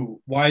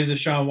 ooh, why is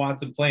Deshaun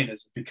Watson playing?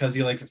 Is it because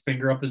he likes to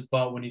finger up his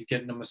butt when he's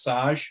getting a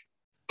massage?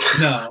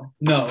 No.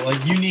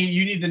 Like you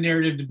need the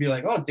narrative to be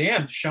like, oh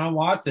damn, Deshaun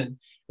Watson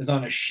is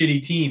on a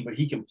shitty team, but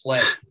he can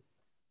play.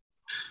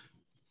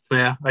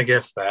 Yeah, I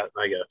guess.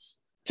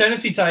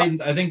 Tennessee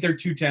Titans, I think they're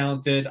too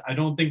talented. I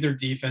don't think their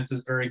defense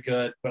is very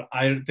good, but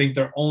I think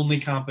their only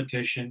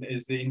competition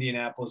is the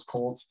Indianapolis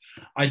Colts.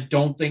 I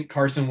don't think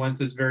Carson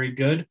Wentz is very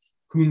good.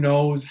 Who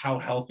knows how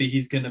healthy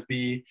he's going to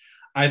be?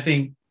 I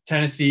think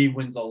Tennessee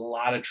wins a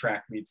lot of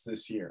track meets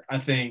this year. I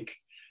think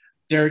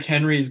Derrick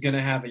Henry is going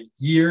to have a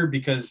year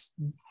because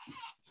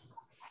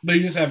they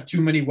just have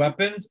too many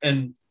weapons.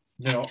 And,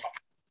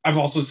 I've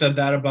also said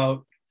that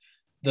about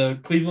the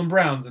Cleveland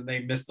Browns, and they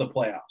missed the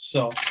playoffs.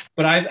 So,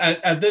 but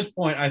at this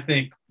point, I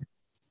think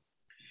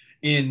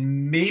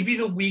in maybe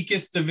the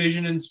weakest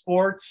division in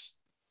sports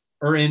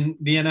or in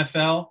the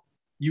NFL,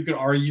 you could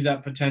argue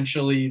that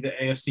potentially the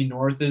AFC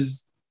North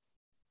is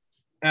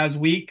as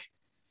weak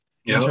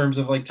in terms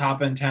of like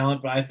top end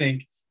talent. But I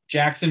think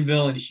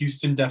Jacksonville and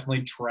Houston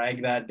definitely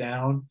drag that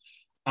down.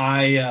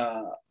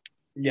 I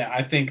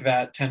think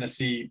that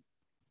Tennessee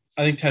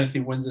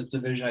wins this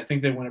division. I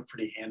think they win it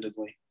pretty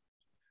handedly.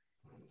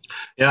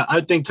 Yeah,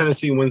 I think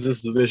Tennessee wins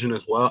this division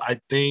as well. I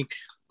think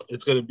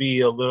it's going to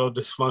be a little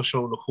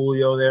dysfunctional with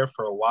Julio there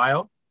for a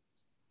while.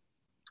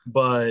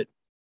 But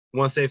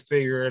once they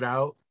figure it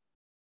out,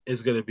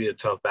 it's going to be a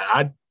tough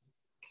battle.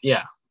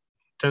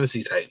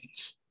 Tennessee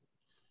Titans.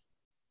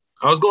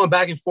 I was going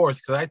back and forth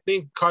because I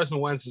think Carson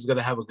Wentz is going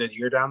to have a good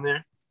year down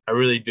there. I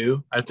really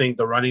do. I think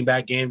the running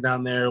back game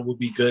down there will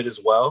be good as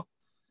well.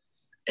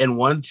 And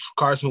once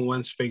Carson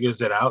Wentz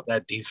figures it out,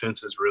 that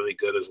defense is really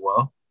good as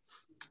well.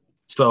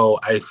 So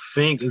I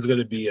think it's going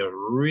to be a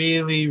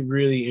really,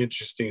 really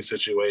interesting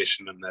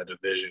situation in that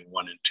division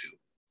 1 and 2.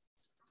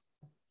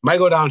 Might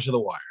go down to the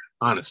wire,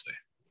 honestly.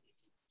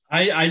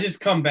 I just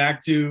come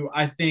back to,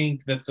 I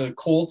think that the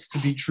Colts, to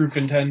be true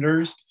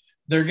contenders,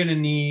 they're going to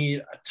need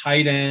a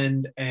tight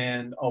end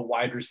and a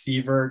wide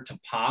receiver to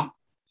pop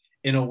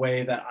in a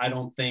way that I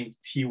don't think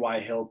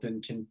T.Y.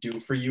 Hilton can do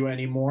for you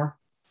anymore.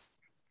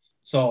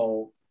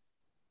 So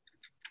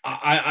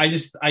I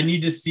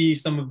need to see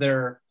some of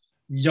their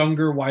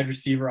younger wide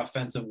receiver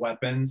offensive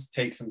weapons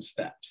take some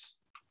steps.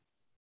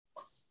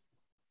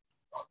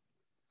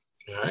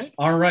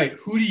 All right.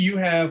 Who do you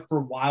have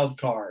for wild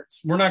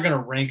cards? We're not going to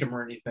rank them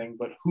or anything,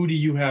 but who do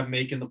you have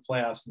making the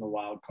playoffs in the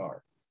wild card?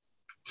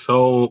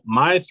 So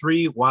my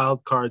 3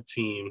 wild card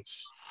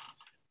teams,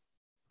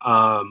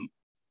 I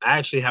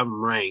actually have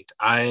them ranked.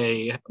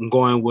 I am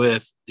going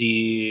with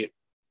the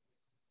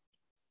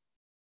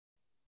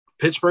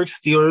Pittsburgh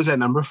Steelers at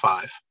number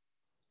 5.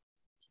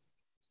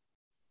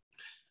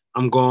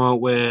 I'm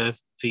going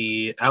with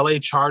the LA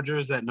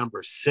Chargers at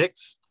number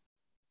 6.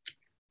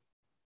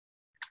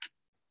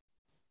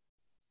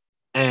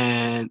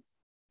 And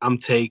I'm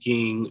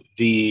taking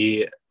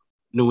the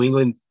New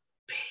England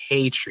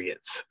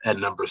Patriots at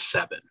number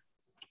 7.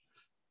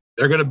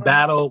 They're going to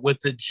battle with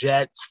the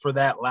Jets for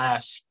that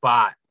last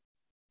spot.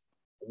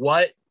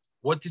 What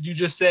did you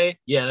just say?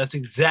 Yeah, that's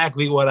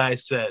exactly what I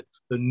said.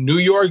 The New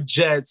York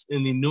Jets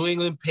and the New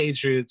England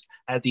Patriots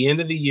at the end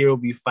of the year will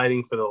be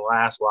fighting for the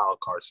last wild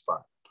card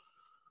spot.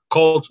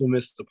 Colts will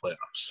miss the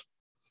playoffs.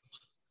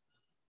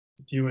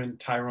 You and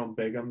Tyrone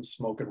Bigham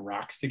smoking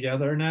rocks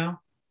together now?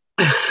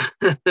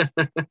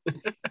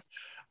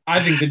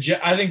 I think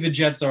the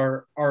Jets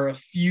are a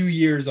few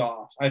years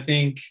off. I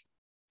think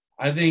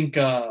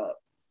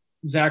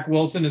Zach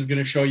Wilson is going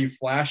to show you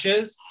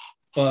flashes,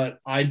 but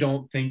I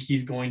don't think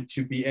he's going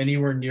to be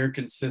anywhere near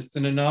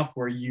consistent enough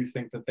where you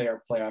think that they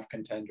are playoff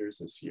contenders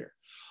this year.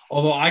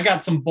 Although I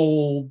got some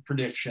bold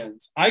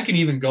predictions. I can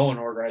even go in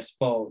order, I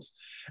suppose.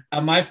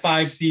 At my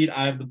 5 seed,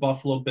 I have the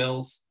Buffalo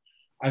Bills.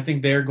 I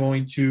think they're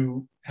going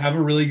to have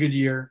a really good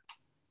year.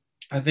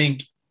 I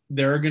think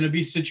there are going to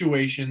be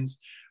situations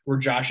where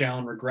Josh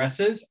Allen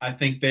regresses. I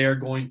think they are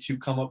going to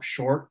come up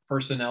short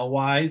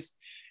personnel-wise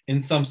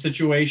in some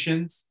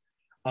situations.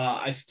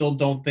 I still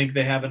don't think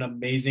they have an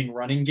amazing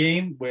running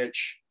game,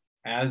 which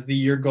as the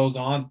year goes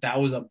on, that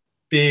was a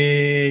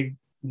big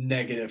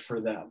negative for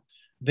them.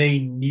 They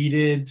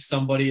needed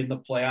somebody in the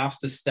playoffs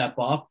to step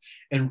up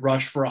and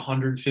rush for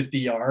 150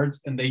 yards,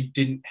 and they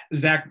didn't.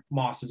 Zach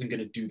Moss isn't going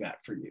to do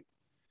that for you.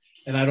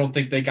 And I don't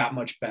think they got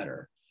much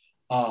better.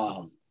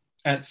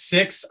 At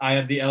 6, I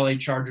have the LA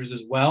Chargers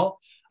as well.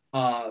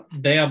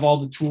 They have all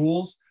the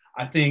tools.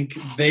 I think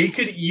they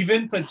could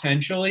even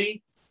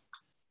potentially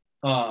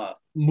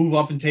move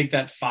up and take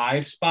that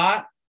 5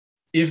 spot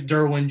if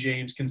Derwin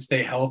James can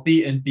stay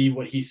healthy and be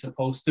what he's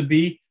supposed to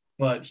be,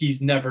 but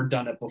he's never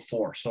done it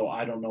before. So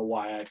I don't know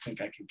why I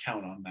think I can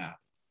count on that.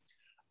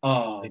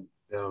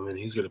 Man,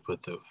 he's going to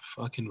put the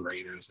fucking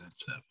Raiders at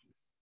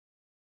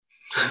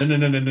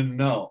 7.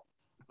 No.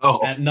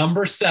 Oh. At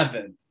number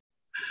 7,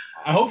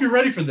 I hope you're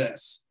ready for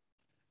this.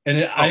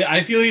 And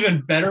I feel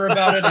even better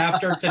about it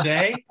after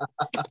today.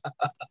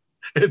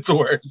 It's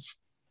worse.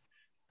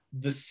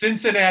 The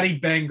Cincinnati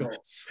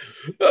Bengals.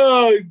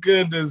 Oh,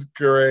 goodness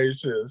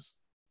gracious.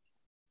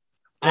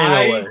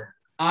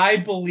 I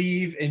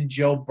believe in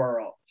Joe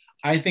Burrow.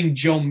 I think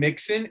Joe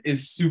Mixon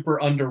is super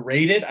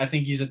underrated. I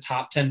think he's a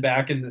top 10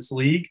 back in this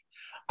league.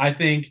 I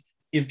think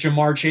if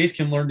Jamar Chase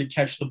can learn to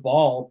catch the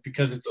ball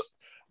because it's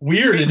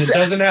weird and it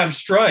doesn't have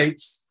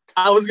stripes.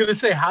 I was going to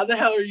say, how the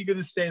hell are you going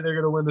to say they're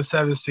going to win the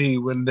 7th seed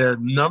when their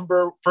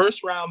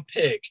first round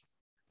pick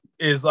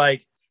is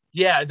like,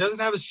 yeah, it doesn't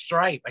have a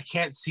stripe. I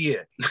can't see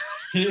it.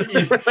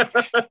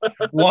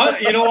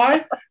 What? You know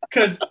why?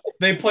 Because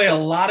they play a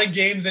lot of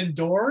games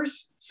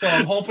indoors. So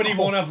I'm hoping he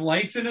won't have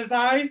lights in his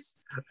eyes.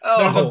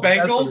 They're the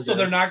Bengals, so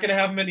they're not going to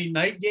have many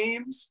night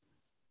games.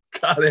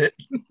 Got it.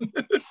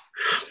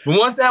 But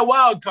once that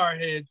wild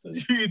card hits,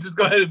 you just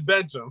go ahead and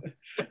bench them.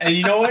 And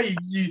you know what?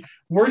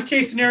 Worst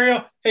case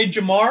scenario, hey,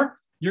 Jamar,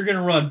 you're going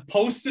to run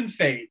posts and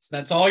fades.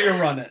 That's all you're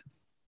running.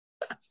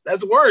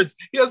 That's worse.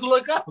 He has to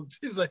look up.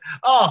 He's like,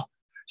 oh,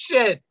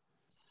 shit.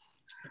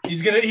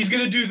 He's gonna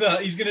do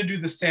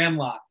the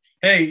Sandlot.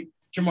 Hey,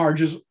 Jamar,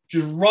 just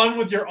run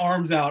with your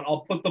arms out.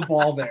 I'll put the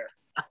ball there.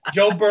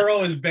 Joe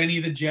Burrow is Benny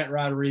the Jet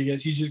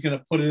Rodriguez. He's just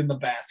gonna put it in the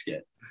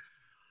basket.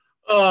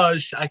 Oh,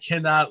 I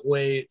cannot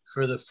wait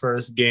for the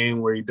first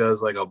game where he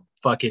does like a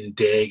fucking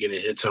dig and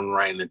it hits him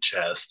right in the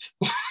chest.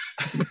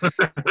 He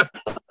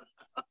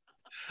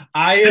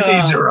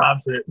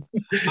drops it.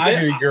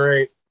 That'd be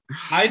great.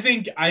 I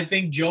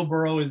think Joe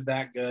Burrow is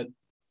that good.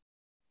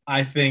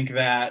 I think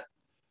that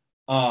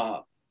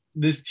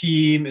this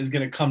team is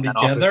going to come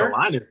together. Offensive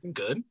line isn't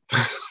good.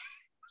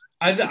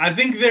 I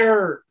think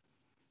they're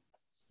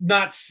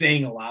not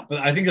saying a lot, but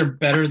I think they're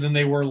better than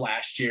they were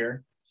last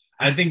year.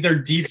 I think their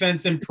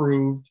defense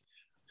improved.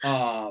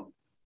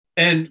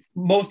 And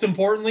most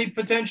importantly,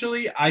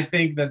 potentially, I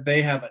think that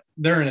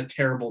they're in a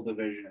terrible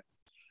division.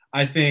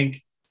 I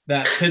think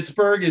that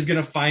Pittsburgh is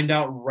going to find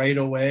out right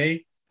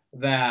away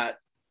that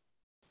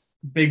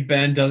Big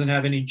Ben doesn't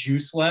have any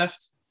juice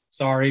left.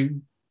 Sorry,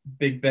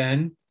 Big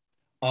Ben.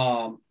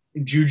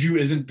 Juju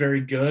isn't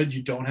very good.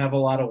 You don't have a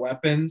lot of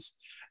weapons.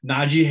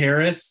 Najee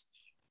Harris,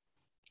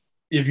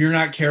 if you're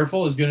not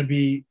careful, is going to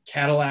be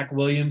Cadillac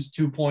Williams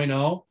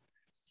 2.0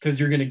 because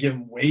you're going to give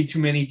him way too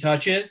many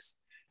touches.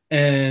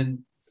 And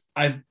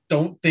I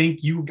don't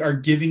think you are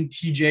giving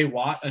TJ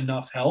Watt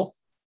enough help.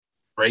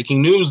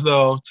 Breaking news,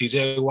 though.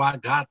 TJ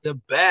Watt got the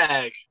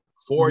bag.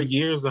 4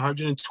 years,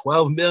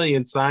 $112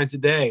 million signed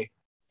today.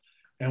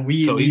 And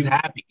he's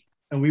happy.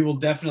 And we will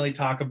definitely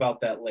talk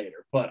about that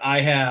later. But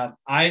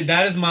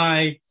that is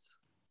my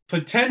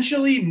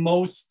potentially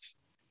most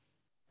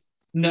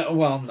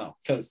no,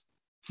 because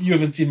you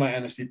haven't seen my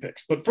NFC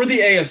picks. But for the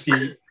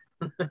AFC,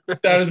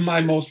 that is my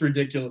most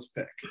ridiculous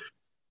pick.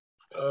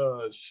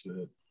 Oh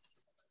shit.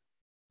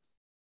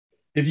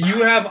 If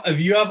you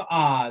have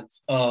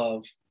odds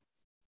of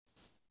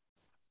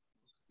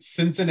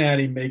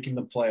Cincinnati making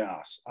the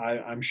playoffs,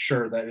 I'm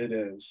sure that it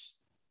is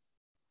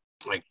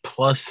like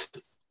plus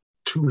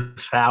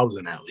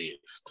 2,000 at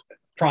least.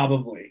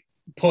 Probably.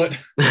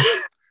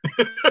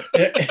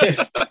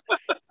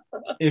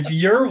 If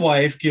your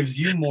wife gives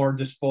you more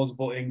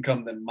disposable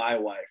income than my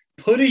wife,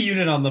 put a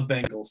unit on the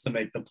Bengals to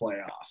make the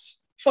playoffs.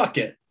 Fuck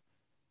it.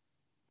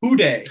 Who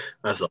day?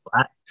 That's a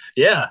lot.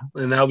 Yeah,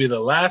 and that'll be the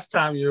last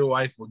time your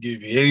wife will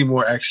give you any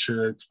more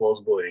extra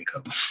disposable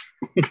income.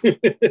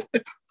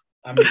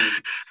 I mean,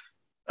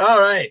 all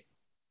right.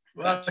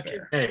 That's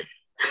fair. Hey.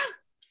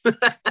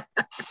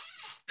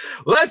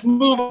 Let's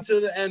move on to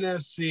the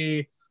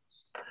NFC.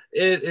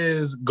 It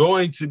is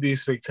going to be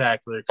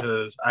spectacular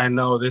because I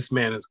know this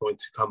man is going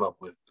to come up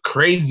with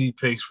crazy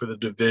picks for the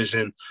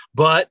division.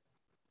 But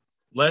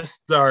let's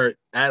start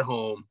at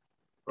home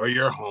or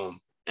your home,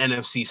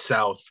 NFC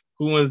South.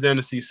 Who wins the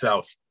NFC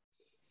South?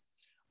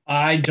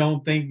 I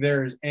don't think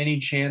there is any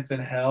chance in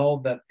hell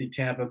that the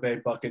Tampa Bay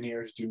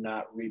Buccaneers do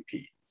not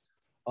repeat.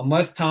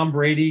 Unless Tom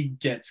Brady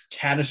gets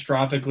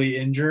catastrophically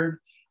injured,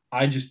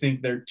 I just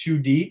think they're too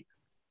deep.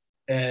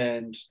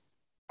 And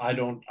I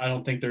don't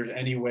think there's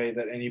any way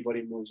that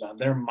anybody moves on.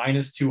 They're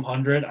minus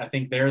 200. I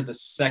think they're the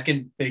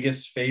second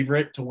biggest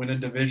favorite to win a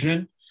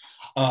division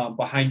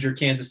behind your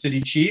Kansas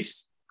City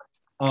Chiefs.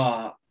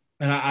 And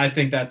I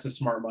think that's the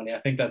smart money. I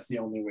think that's the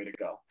only way to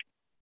go.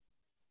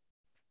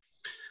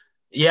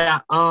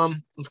 Yeah,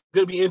 it's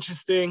going to be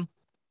interesting,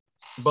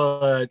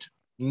 but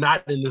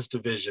not in this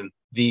division.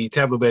 The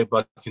Tampa Bay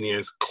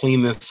Buccaneers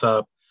clean this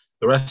up.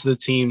 The rest of the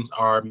teams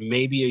are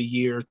maybe a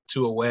year or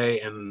two away,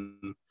 and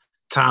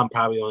Tom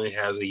probably only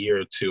has a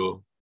year or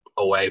two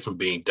away from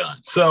being done.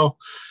 So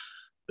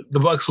the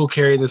Bucs will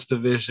carry this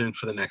division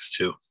for the next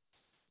two.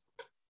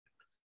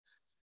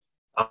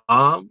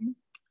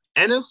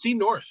 NFC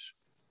North.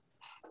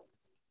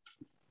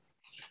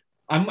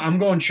 I'm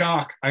going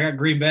chalk. I got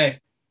Green Bay.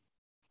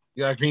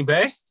 You got Green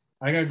Bay?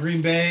 I got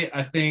Green Bay.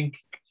 I think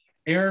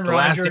Aaron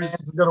Rodgers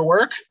is going to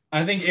work.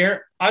 I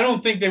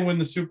don't think they win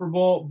the Super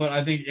Bowl, but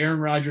I think Aaron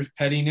Rodgers'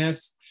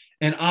 pettiness.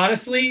 And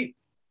honestly,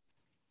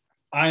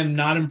 I am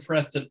not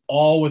impressed at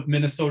all with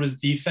Minnesota's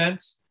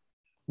defense.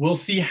 We'll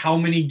see how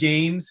many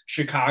games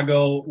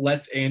Chicago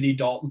lets Andy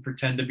Dalton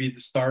pretend to be the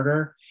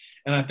starter.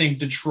 And I think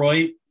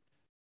Detroit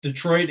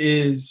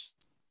is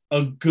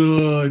a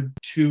good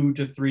 2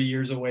 to 3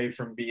 years away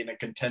from being a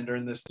contender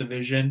in this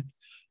division.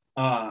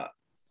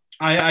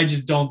 I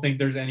just don't think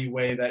there's any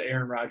way that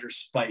Aaron Rodgers'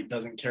 spite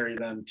doesn't carry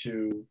them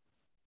to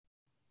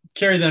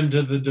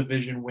the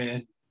division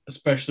win,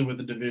 especially with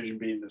the division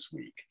being this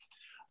week.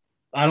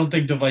 I don't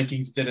think the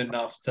Vikings did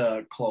enough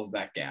to close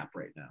that gap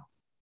right now.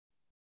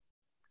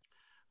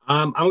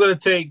 I'm going to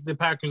take the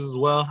Packers as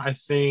well. I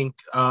think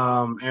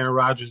Aaron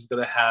Rodgers is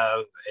going to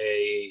have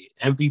a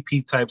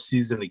MVP type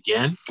season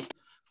again.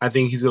 I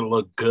think he's going to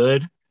look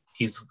good.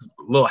 He's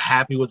a little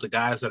happy with the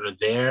guys that are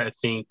there. I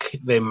think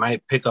they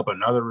might pick up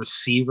another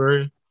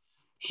receiver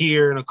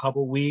here in a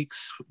couple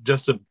weeks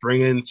just to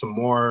bring in some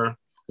more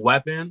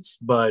weapons.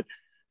 But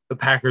the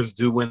Packers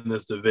do win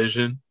this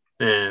division,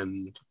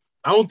 and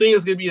I don't think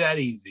it's going to be that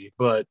easy,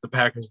 but the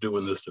Packers do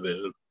win this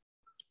division.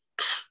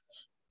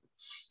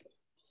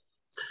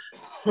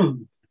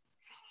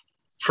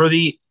 For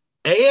the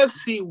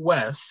NFC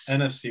West. For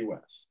the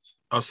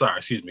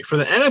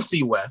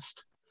NFC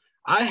West,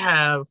 I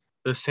have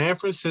the San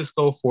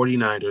Francisco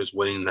 49ers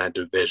winning that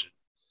division.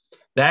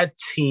 That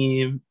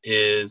team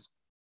is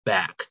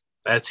back.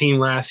 That team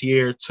last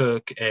year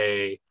took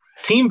a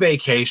team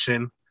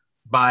vacation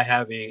by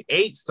having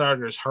 8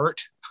 starters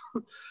hurt.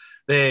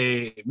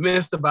 They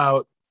missed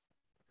about,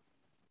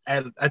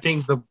 I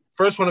think the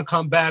first one to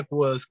come back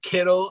was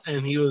Kittle,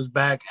 and he was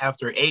back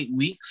after 8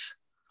 weeks.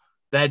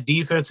 That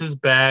defense is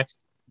back.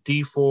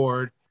 D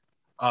Ford,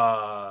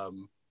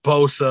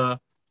 Bosa,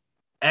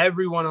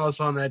 everyone else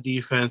on that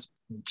defense.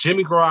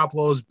 Jimmy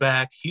Garoppolo is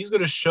back. He's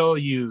going to show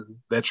you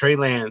that Trey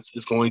Lance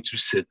is going to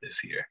sit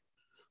this year.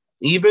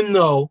 Even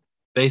though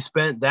they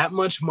spent that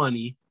much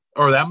money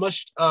or that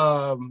much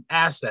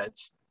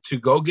assets to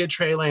go get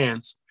Trey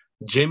Lance,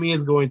 Jimmy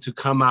is going to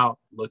come out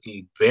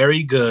looking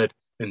very good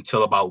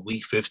until about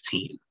week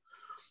 15.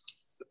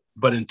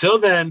 But until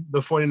then,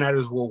 the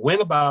 49ers will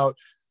win about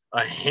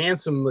a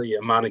handsomely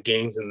amount of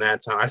games in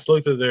that time. I just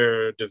looked at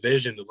their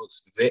division. It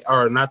looks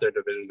not their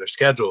division, their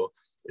schedule.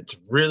 It's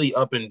really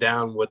up and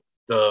down with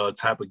the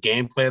type of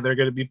gameplay they're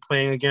going to be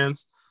playing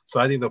against.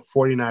 So I think the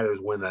 49ers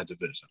win that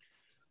division.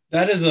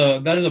 That is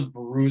a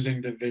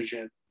bruising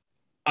division.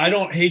 I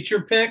don't hate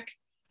your pick.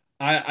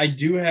 I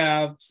do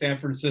have San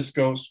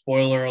Francisco,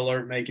 spoiler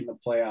alert, making the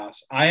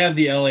playoffs. I have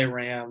the LA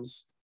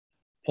Rams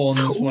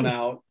pulling this one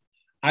out.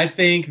 I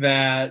think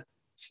that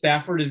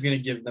Stafford is going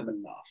to give them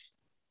enough.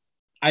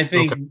 I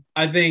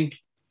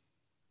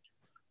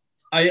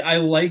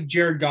like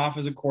Jared Goff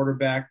as a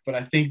quarterback, but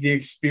I think the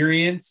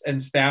experience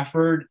and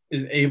Stafford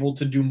is able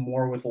to do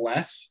more with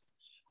less.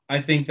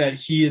 I think that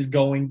he's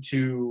going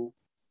to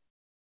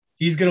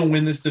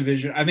win this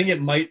division. I think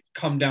it might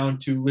come down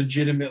to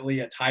legitimately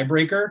a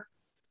tiebreaker,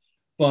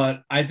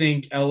 but I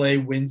think LA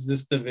wins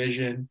this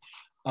division.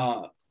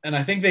 And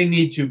I think they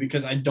need to,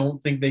 because I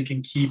don't think they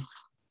can keep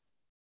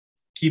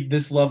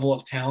this level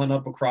of talent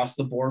up across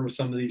the board with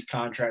some of these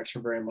contracts for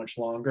very much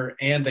longer.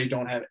 And they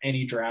don't have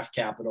any draft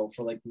capital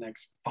for like the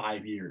next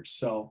 5 years.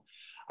 So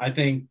I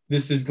think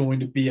this is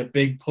going to be a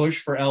big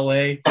push for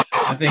LA.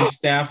 I think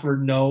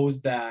Stafford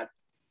knows that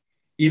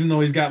even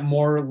though he's got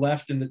more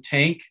left in the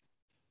tank,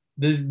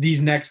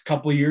 these next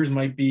couple of years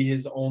might be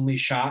his only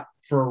shot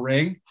for a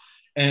ring.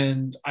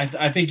 And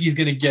I think he's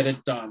going to get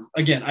it done.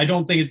 Again, I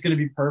don't think it's going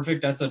to be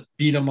perfect. That's a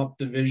beat 'em up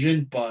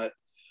division, but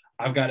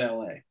I've got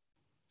LA.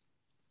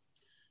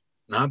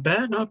 Not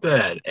bad.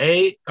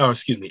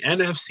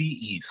 NFC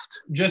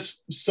East.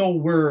 Just so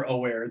we're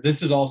aware,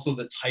 this is also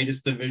the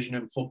tightest division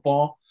in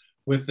football,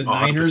 with the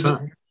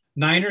 100%.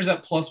 Niners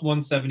at plus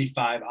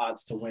 175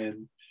 odds to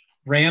win,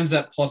 Rams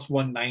at plus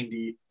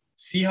 190,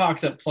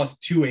 Seahawks at plus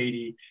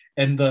 280,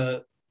 and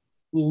the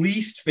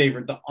least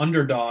favorite, the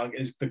underdog,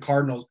 is the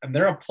Cardinals, and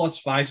they're a plus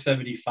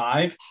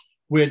 575,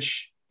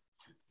 which,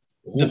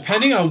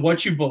 depending on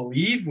what you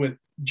believe, with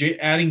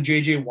adding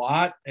J.J.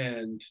 Watt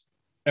and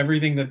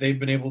everything that they've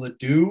been able to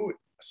do,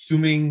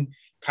 assuming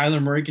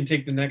Kyler Murray can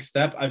take the next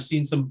step. I've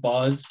seen some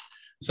buzz.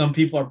 Some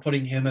people are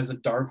putting him as a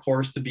dark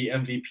horse to be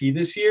MVP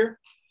this year.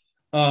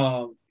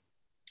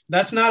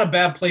 That's not a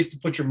bad place to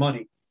put your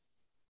money.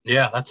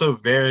 Yeah, that's a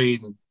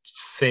very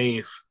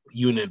safe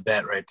unit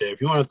bet right there. If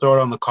you want to throw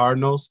it on the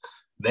Cardinals,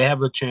 they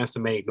have a chance to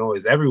make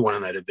noise. Everyone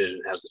in that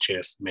division has a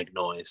chance to make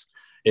noise.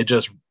 It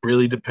just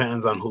really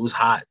depends on who's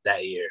hot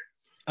that year.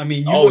 I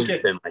mean,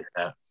 been like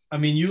that.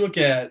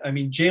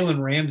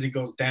 Jalen Ramsey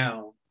goes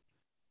down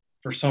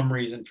for some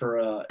reason for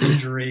an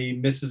injury,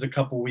 misses a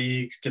couple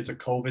weeks, gets a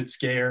COVID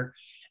scare,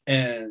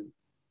 and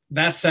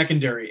that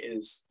secondary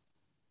is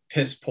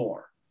piss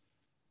poor.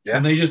 Yeah.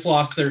 And they just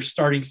lost their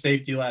starting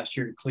safety last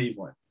year to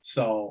Cleveland.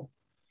 So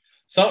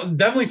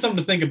definitely something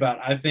to think about.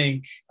 I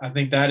think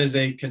that is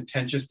a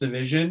contentious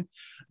division.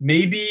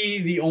 Maybe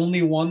the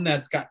only one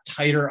that's got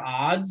tighter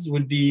odds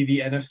would be the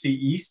NFC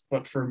East,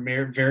 but for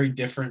very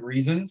different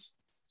reasons.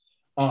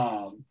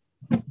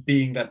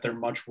 Being that they're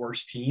much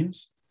worse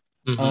teams.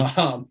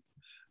 Mm-hmm.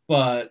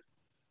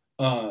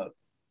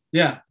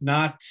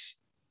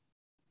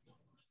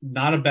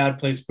 Not a bad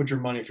place to put your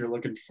money if you're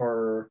looking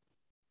for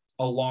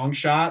a long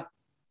shot,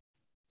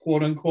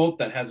 quote unquote,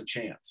 that has a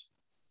chance.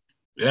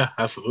 Yeah,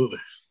 absolutely.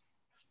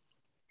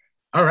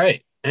 All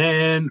right.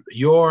 And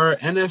your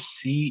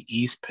NFC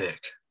East pick.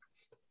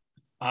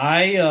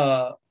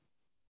 I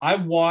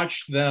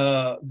watched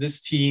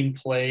this team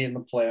play in the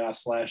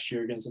playoffs last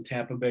year against the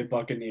Tampa Bay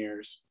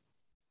Buccaneers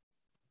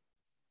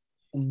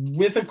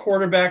with a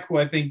quarterback who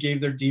I think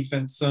gave their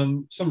defense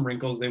some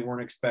wrinkles they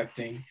weren't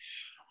expecting.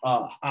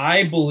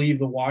 I believe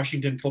the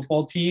Washington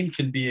football team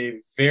can be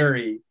a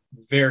very,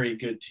 very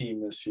good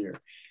team this year.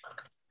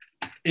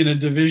 In a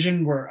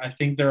division where I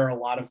think there are a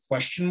lot of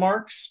question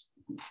marks,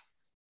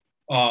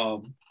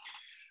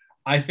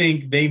 I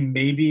think they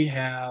maybe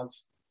have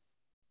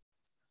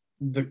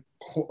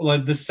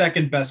the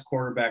second best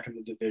quarterback in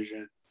the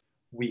division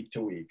week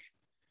to week.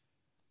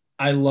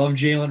 I love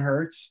Jalen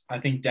Hurts. I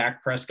think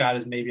Dak Prescott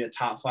is maybe a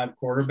top 5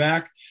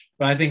 quarterback,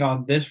 but I think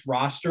on this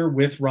roster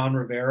with Ron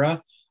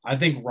Rivera, I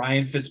think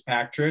Ryan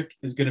Fitzpatrick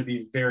is going to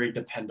be very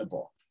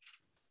dependable.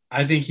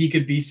 I think he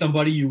could be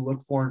somebody you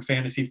look for in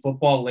fantasy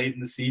football late in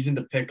the season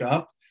to pick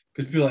up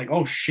because people are like,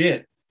 oh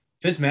shit,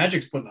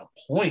 Fitzmagic's putting up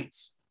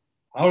points.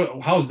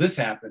 How is this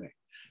happening?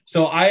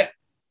 So I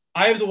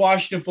have the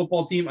Washington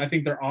football team. I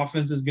think their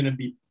offense is going to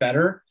be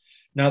better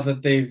now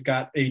that they've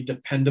got a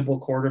dependable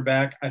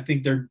quarterback. I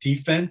think their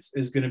defense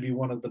is going to be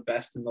one of the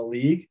best in the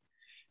league.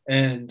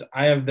 And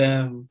I have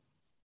them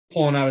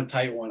pulling out a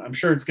tight one. I'm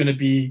sure it's going to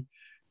be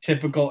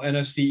typical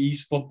NFC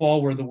East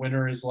football where the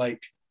winner is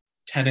like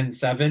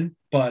 10-7,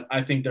 but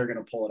I think they're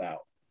going to pull it out.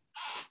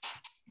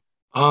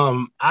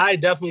 I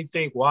definitely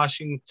think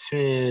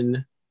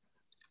Washington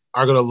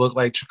are going to look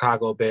like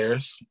Chicago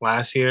Bears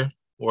last year,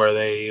 where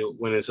they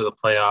went into the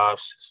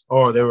playoffs,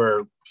 or they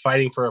were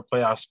fighting for a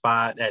playoff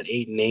spot at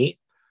 8-8.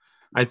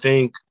 I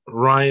think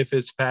Ryan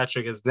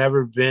Fitzpatrick has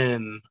never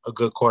been a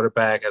good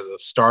quarterback as a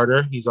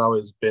starter. He's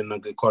always been a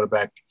good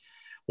quarterback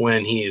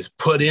when he is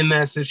put in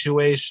that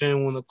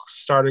situation when the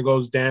starter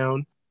goes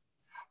down.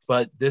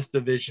 But this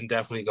division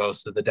definitely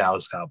goes to the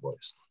Dallas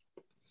Cowboys.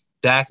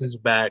 Dak is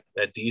back.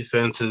 That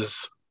defense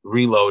is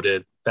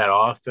reloaded. That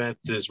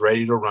offense is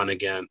ready to run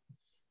again.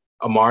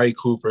 Amari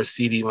Cooper,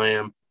 CeeDee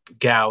Lamb,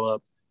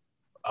 Gallup.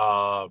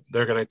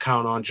 They're going to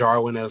count on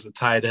Jarwin as a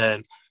tight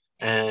end.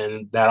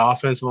 And that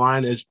offensive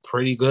line is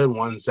pretty good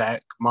once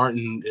Zach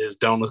Martin is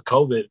done with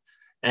COVID.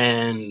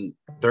 And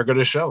they're going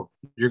to show.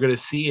 You're going to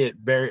see it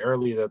very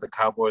early that the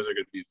Cowboys are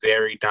going to be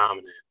very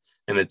dominant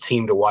and a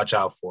team to watch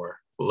out for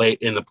late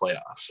in the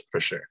playoffs, for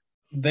sure.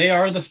 They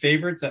are the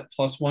favorites at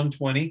plus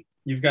 120.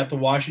 You've got the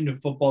Washington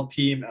football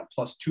team at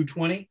plus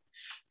 220,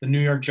 the New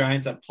York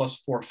Giants at plus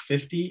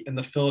 450, and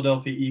the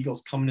Philadelphia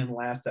Eagles coming in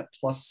last at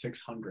plus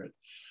 600.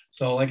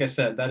 So, like I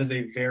said, that is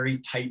a very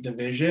tight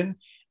division.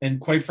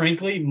 And quite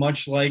frankly,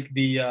 much like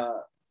the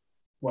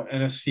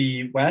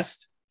NFC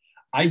West,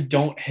 I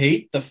don't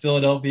hate the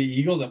Philadelphia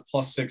Eagles at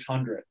plus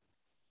 600.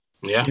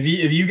 Yeah.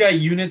 If you got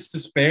units to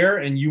spare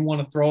and you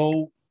want to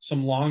throw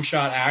some long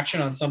shot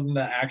action on something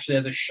that actually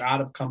has a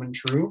shot of coming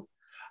true,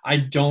 I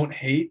don't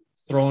hate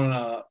throwing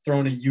a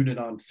unit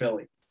on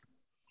Philly.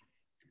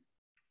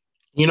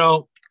 You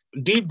know,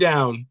 deep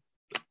down,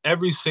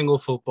 every single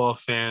football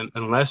fan,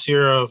 unless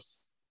you're a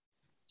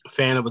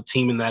fan of a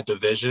team in that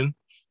division,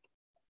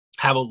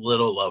 have a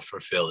little love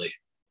for Philly.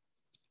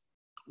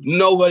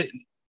 Nobody,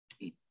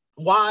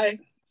 why?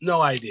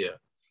 No idea.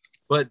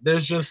 But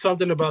there's just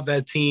something about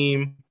that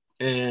team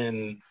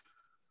and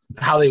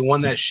how they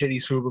won that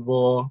shitty Super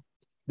Bowl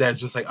that's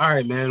just like, all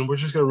right, man, we're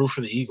just going to root for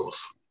the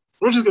Eagles.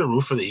 We're just going to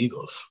root for the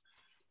Eagles.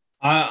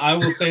 I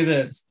will say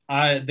this.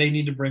 They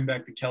need to bring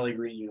back the Kelly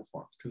Green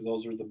uniforms because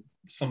those are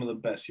some of the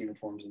best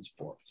uniforms in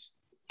sports.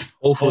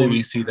 Hopefully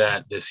we see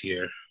that this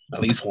year, at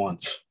least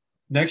once.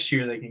 Next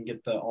year they can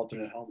get the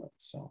alternate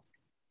helmets. So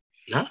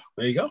yeah,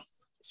 there you go.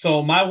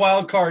 So my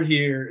wild card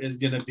here is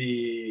going to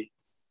be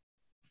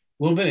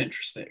a little bit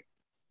interesting.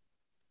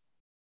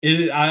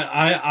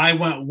 I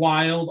went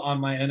wild on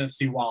my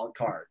NFC wild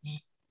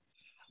cards.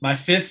 My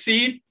 5th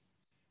seed,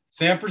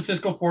 San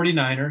Francisco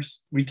 49ers.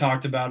 We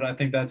talked about it. I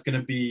think that's going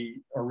to be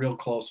a real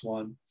close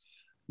one.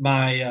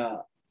 My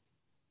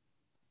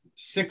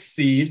 6th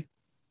seed,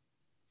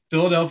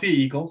 Philadelphia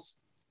Eagles.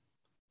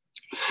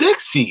 6th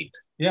seed?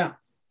 Yeah.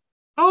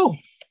 Oh.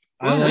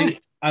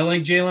 I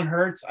like Jalen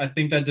Hurts. I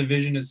think that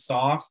division is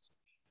soft.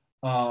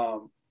 I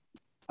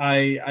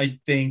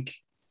think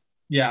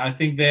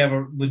they have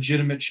a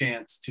legitimate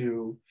chance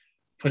to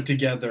put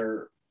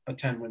together a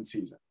 10-win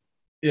season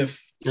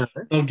if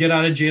they'll get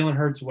out of Jalen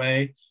Hurts'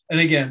 way. And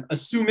again,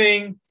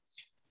 assuming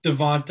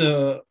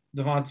Devonta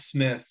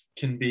Smith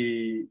can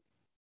be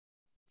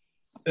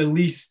at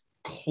least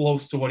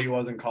close to what he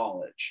was in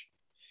college.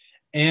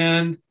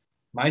 And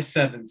my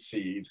 7th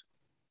seed.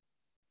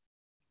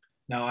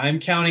 Now I'm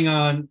counting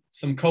on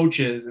some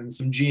coaches and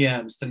some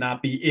GMs to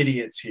not be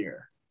idiots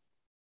here.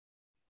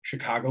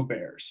 Chicago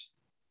Bears.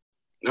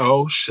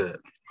 Oh, shit.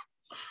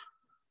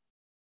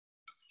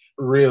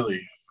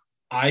 Really?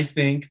 I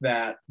think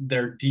that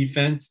their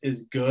defense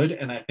is good,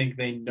 and I think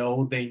they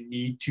know they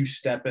need to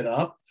step it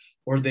up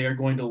or they are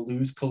going to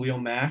lose Khalil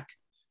Mack.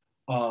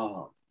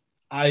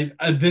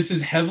 This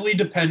is heavily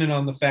dependent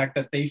on the fact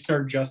that they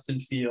start Justin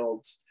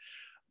Fields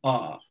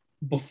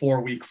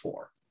before week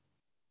 4.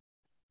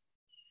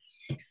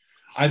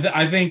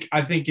 I think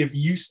if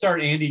you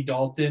start Andy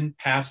Dalton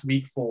past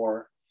week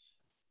 4,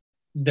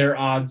 their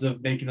odds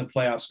of making the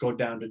playoffs go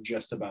down to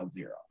just about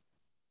 0.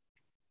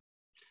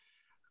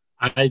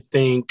 I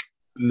think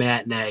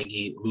Matt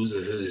Nagy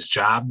loses his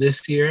job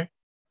this year,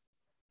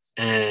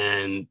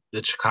 and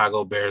the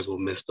Chicago Bears will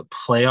miss the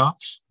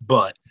playoffs.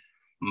 But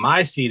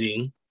my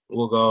seeding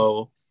will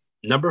go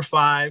number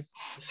 5,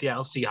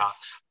 Seattle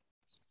Seahawks.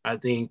 I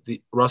think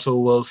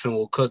Russell Wilson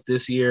will cook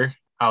this year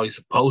how he's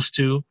supposed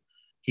to.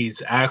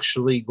 He's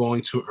actually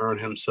going to earn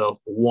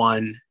himself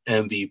one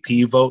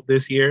MVP vote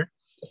this year.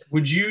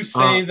 Would you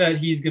say that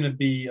he's going to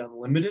be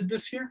unlimited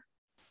this year?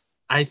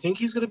 I think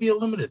he's going to be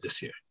unlimited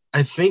this year.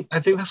 I think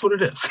that's what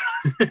it is.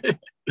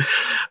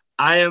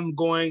 I am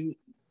going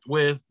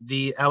with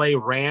the LA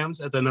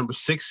Rams at the number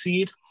 6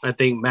 seed. I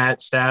think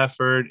Matt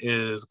Stafford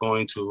is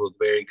going to look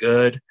very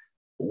good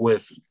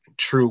with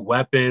true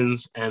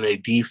weapons and a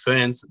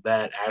defense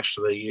that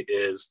actually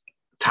is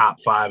top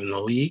 5 in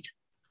the league.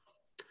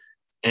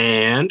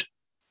 And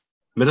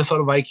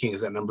Minnesota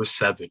Vikings at number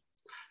 7.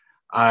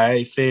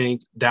 I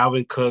think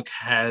Dalvin Cook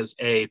has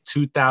a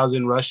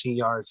 2,000 rushing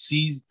yard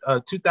season,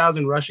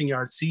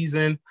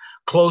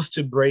 close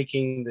to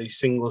breaking the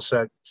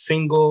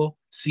single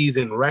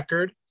season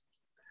record.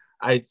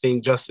 I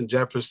think Justin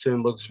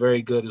Jefferson looks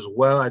very good as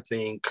well. I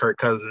think Kirk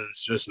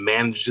Cousins just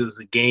manages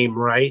the game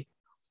right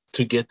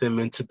to get them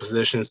into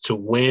positions to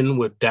win,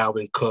 with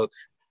Dalvin Cook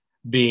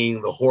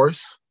being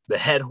the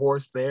head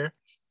horse there.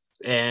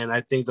 And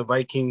I think the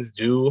Vikings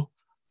do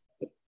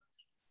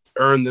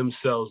earn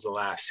themselves the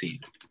last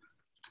seed.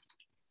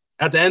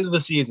 At the end of the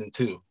season,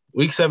 too.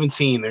 Week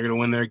 17, they're going to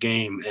win their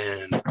game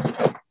and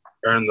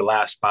earn the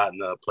last spot in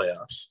the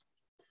playoffs.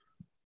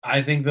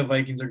 I think the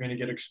Vikings are going to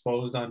get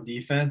exposed on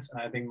defense,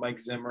 and I think Mike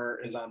Zimmer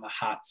is on the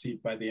hot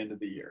seat by the end of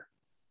the year.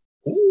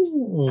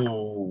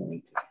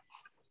 Ooh.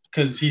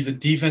 Because he's a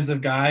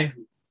defensive guy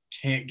who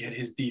can't get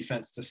his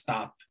defense to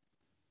stop.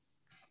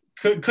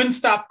 Couldn't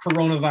stop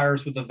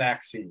coronavirus with a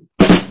vaccine.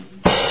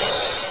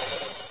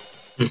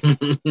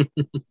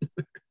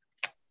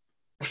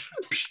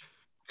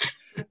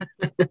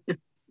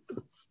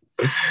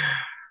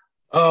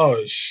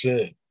 Oh,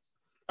 shit.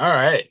 All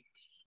right.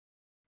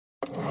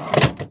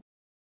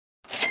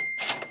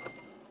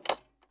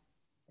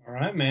 All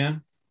right,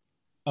 man.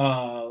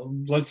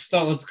 Let's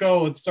start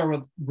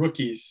with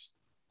rookies.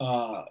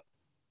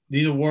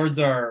 These awards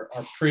are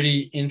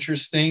pretty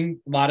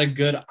interesting. A lot of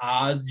good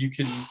odds.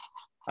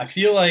 I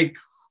feel like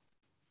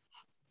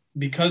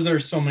because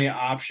there's so many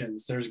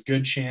options, there's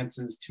good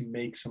chances to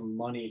make some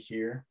money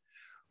here.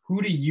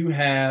 Who do you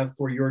have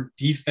for your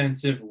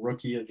defensive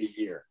rookie of the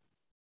year?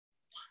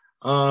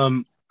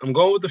 I'm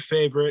going with the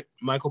favorite,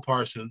 Michael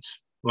Parsons,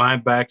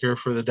 linebacker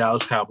for the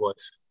Dallas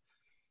Cowboys.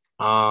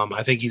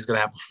 I think he's going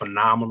to have a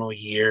phenomenal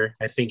year.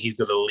 I think he's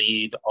going to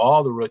lead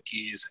all the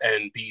rookies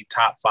and be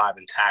top 5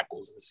 in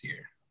tackles this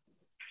year.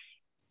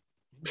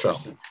 So,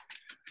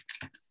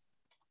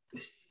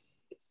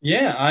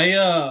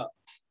 yeah,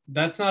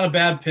 that's not a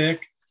bad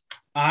pick.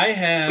 I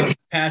have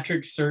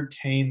Patrick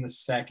Surtain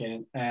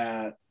II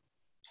at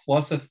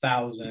plus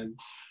 1,000.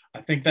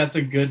 I think that's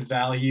a good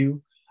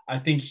value. I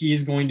think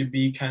he's going to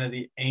be kind of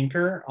the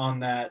anchor on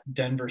that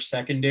Denver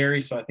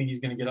secondary. So I think he's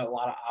going to get a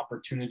lot of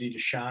opportunity to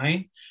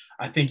shine.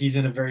 I think he's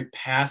in a very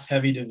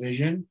pass-heavy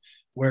division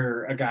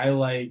where a guy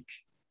like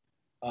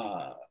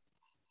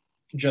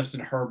Justin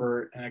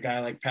Herbert and a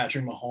guy like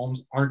Patrick Mahomes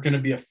aren't going to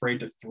be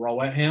afraid to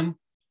throw at him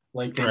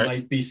like they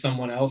might be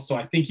someone else. So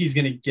I think he's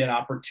going to get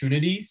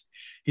opportunities.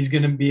 He's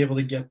going to be able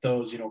to get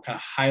those, kind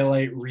of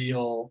highlight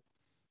reel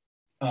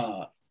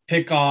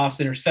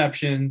pickoffs,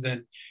 interceptions,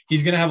 and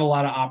he's going to have a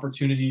lot of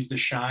opportunities to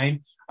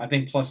shine. I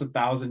think plus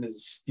 1,000 is a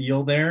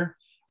steal there.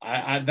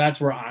 That's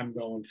where I'm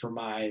going for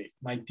my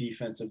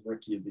defensive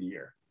rookie of the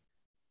year.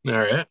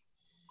 All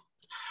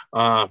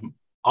right.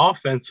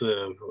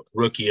 Offensive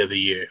rookie of the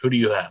year. Who do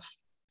you have?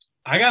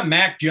 I got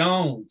Mac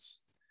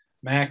Jones.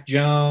 Mac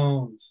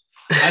Jones.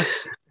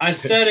 I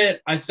said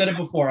it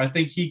before. I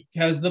think he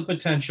has the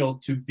potential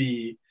to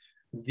be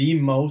the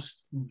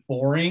most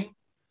boring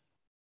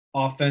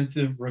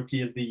offensive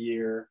rookie of the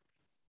year,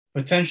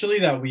 potentially,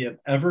 that we have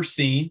ever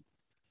seen.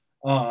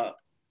 It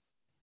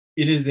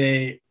is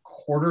a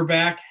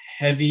quarterback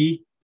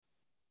heavy.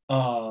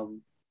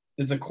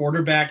 It's a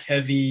quarterback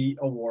heavy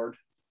award.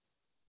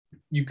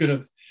 You could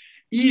have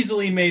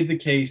easily made the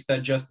case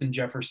that Justin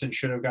Jefferson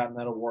should have gotten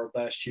that award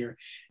last year.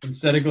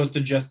 Instead, it goes to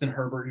Justin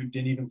Herbert, who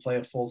didn't even play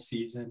a full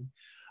season.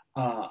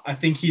 I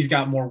think he's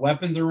got more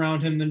weapons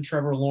around him than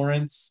Trevor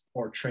Lawrence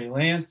or Trey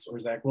Lance or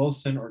Zach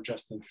Wilson or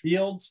Justin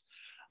Fields.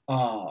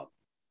 I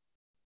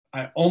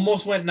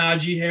almost went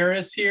Najee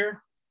Harris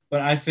here, but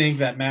I think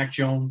that Mac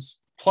Jones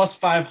plus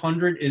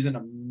 500 isn't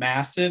a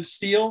massive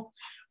steal,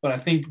 but I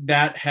think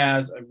that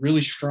has a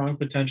really strong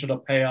potential to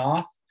pay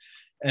off.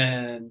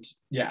 And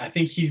yeah, I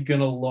think he's just going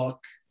to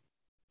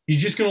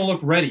look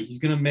ready. He's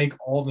going to make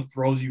all the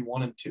throws you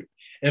want him to.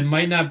 It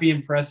might not be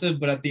impressive,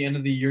 but at the end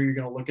of the year, you're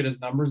going to look at his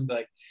numbers and be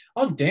like,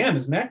 oh, damn,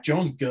 is Mac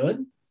Jones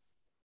good?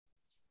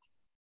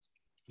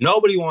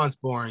 Nobody wants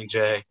boring,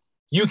 Jay.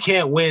 You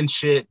can't win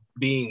shit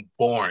being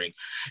boring.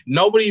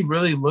 Nobody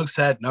really looks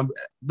at number.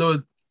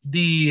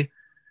 The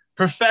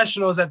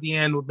professionals at the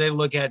end, they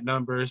look at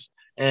numbers,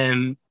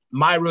 and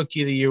my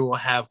rookie of the year will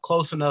have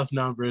close enough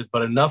numbers,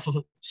 but enough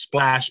of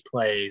splash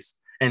plays,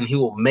 and he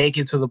will make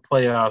it to the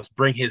playoffs,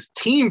 bring his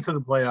team to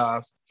the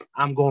playoffs.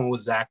 I'm going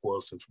with Zach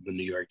Wilson from the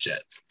New York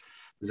Jets.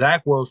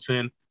 Zach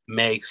Wilson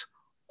makes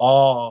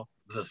all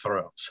the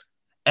throws.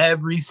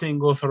 Every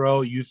single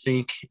throw you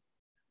think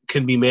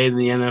can be made in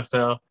the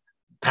NFL,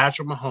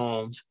 Patrick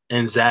Mahomes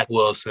and Zach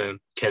Wilson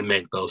can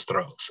make those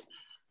throws.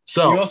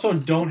 So we also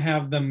don't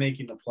have them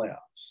making the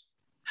playoffs.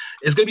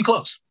 It's going to be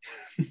close.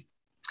 It's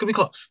going to be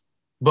close.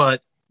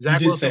 But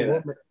Zach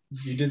Wilson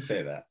You did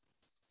say that.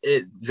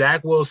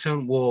 Zach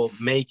Wilson will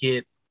make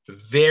it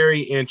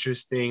very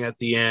interesting at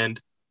the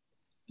end.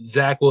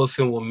 Zach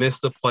Wilson will miss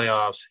the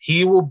playoffs.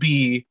 He will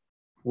be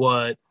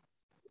what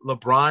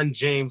LeBron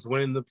James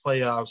winning the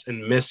playoffs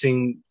and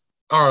missing,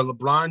 or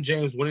LeBron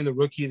James winning the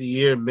Rookie of the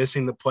Year and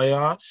missing the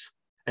playoffs.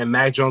 And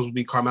Mac Jones will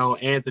be Carmelo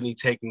Anthony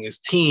taking his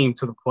team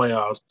to the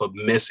playoffs but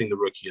missing the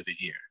Rookie of the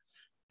Year.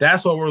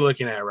 That's what we're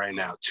looking at right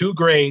now. Two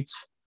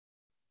greats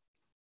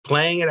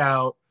playing it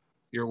out.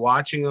 You're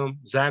watching them.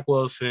 Zach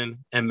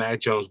Wilson and Mac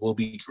Jones will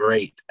be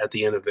great at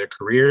the end of their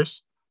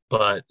careers,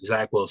 but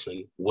Zach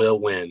Wilson will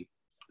win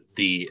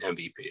the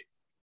MVP.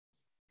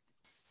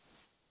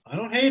 I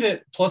don't hate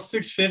it. Plus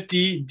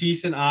 650,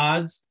 decent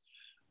odds.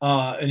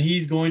 And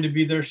he's going to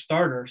be their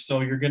starter.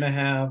 So you're gonna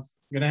have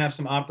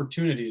some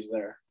opportunities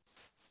there.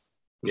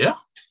 Yeah,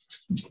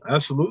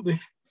 absolutely.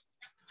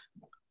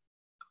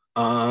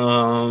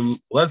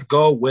 Let's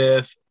go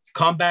with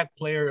comeback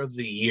player of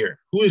the year.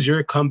 Who is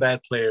your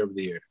comeback player of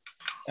the year?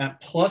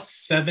 At plus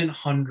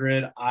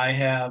 700, I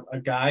have a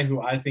guy who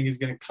I think is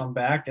going to come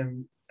back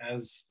and,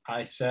 as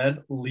I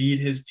said, lead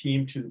his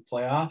team to the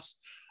playoffs.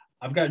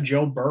 I've got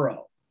Joe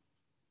Burrow.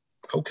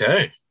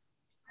 Okay.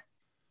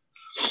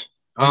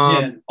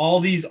 Again,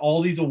 all these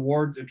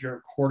awards, if you're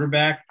a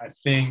quarterback, I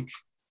think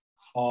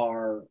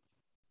are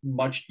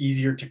much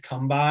easier to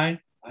come by.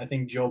 I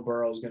think Joe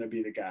Burrow is going to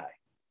be the guy.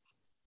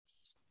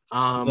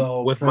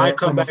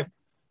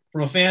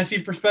 From a fantasy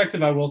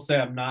perspective, I will say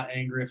I'm not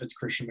angry if it's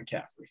Christian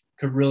McCaffrey.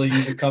 Could really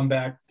use a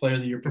comeback player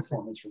of the year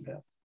performance from him.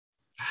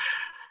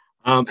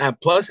 At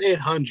plus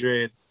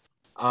 800,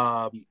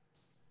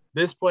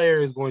 this player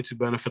is going to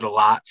benefit a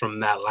lot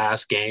from that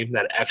last game,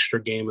 that extra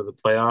game of the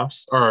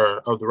playoffs or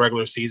of the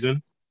regular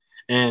season.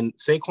 And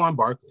Saquon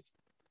Barkley.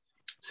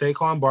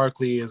 Saquon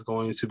Barkley is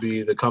going to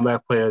be the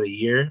comeback player of the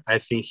year. I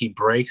think he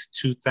breaks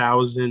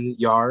 2,000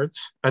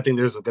 yards. I think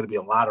there's going to be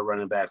a lot of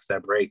running backs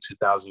that break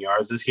 2,000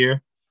 yards this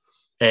year.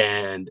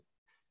 And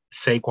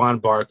Saquon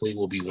Barkley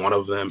will be one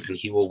of them, and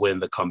he will win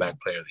the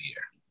comeback player of the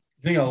year.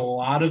 I think a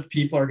lot of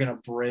people are going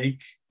to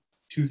break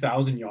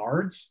 2,000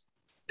 yards.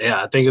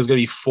 Yeah, I think it's going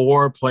to be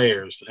 4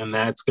 players, and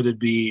that's going to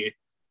be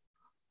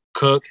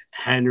Cook,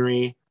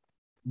 Henry,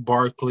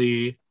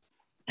 Barkley,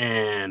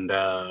 and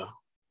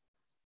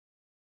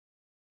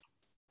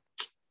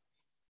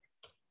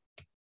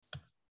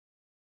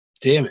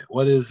damn it,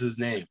 what is his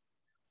name?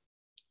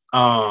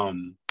 I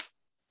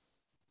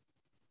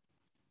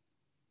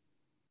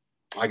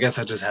guess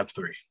I just have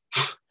 3.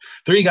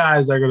 3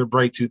 guys that are going to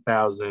break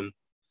 2,000.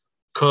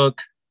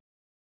 Cook,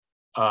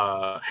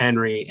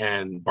 Henry,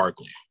 and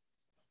Barkley.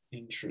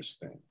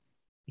 Interesting.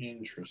 Who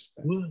is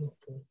the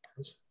 4th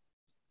person?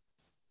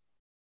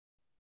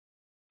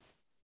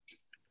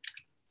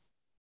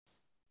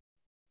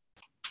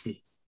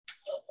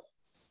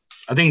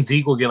 I think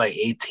Zeke will get like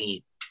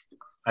 18.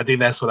 I think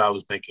that's what I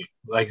was thinking.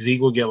 Like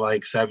Zeke will get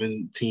like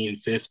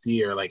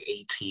 1750 or like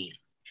 18.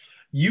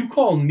 You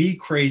call me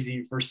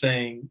crazy for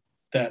saying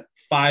that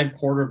 5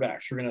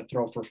 quarterbacks are going to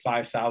throw for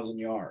 5,000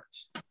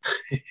 yards.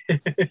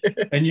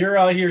 And you're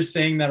out here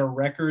saying that a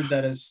record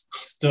that has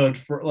stood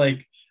for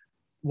like,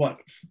 what,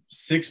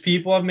 6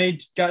 people have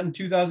gotten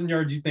 2,000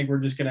 yards. You think we're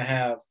just going to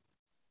have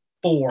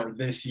 4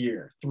 this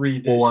year, 3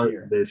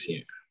 this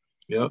year?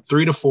 Yep,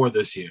 3 to 4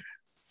 this year.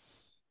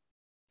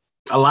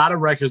 A lot of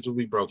records will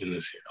be broken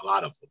this year. A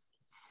lot of them.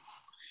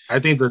 I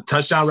think the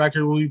touchdown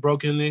record will be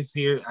broken this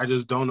year. I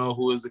just don't know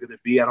who is it going to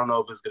be. I don't know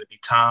if it's going to be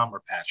Tom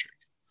or Patrick.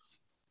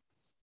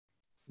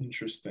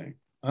 Interesting.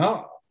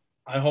 Oh,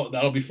 I hope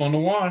that'll be fun to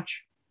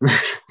watch.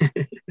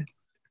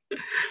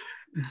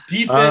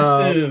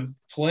 Defensive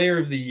player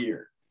of the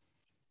year.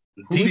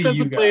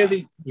 Defensive player of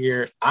the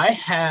year. I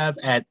have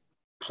at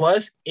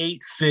plus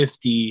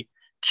 850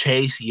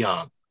 Chase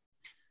Young.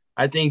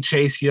 I think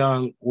Chase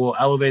Young will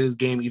elevate his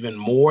game even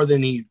more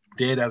than he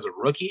did as a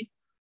rookie.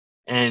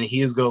 And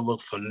he is going to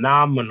look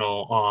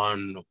phenomenal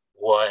on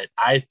what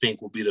I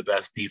think will be the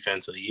best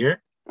defense of the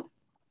year.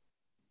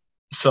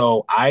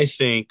 So I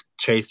think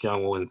Chase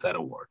Young wins that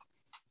award.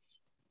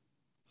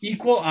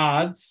 Equal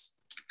odds.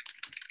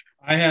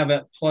 I have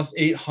at plus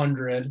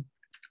 800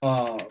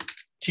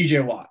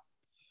 TJ Watt.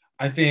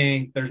 I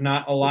think there's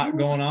not a lot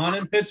going on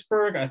in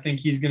Pittsburgh. I think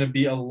he's going to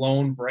be a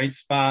lone bright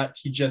spot.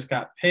 He just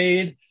got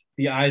paid.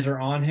 the eyes are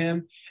on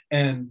him.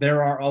 And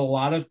there are a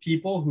lot of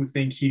people who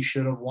think he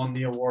should have won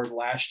the award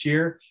last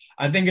year.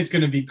 I think it's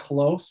going to be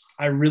close.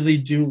 I really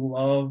do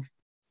love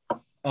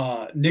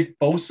Nick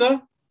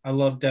Bosa. I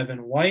love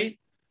Devin White.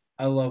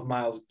 I love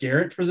Myles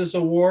Garrett for this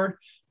award.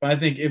 But I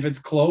think if it's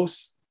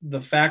close,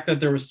 the fact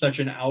that there was such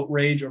an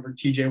outrage over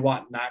TJ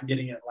Watt not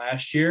getting it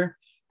last year,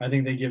 I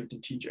think they give it to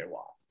TJ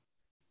Watt.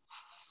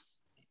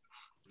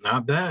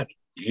 Not bad.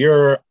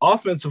 Your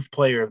offensive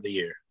player of the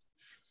year.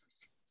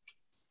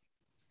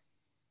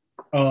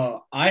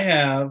 I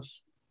have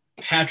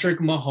Patrick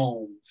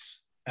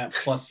Mahomes at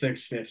plus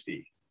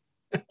 650.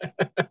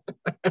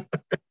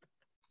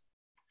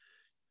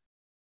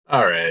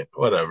 All right,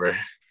 whatever.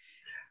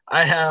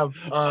 I have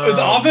Is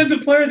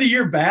offensive player of the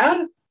year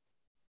bad?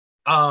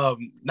 Not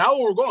what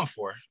we're going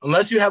for.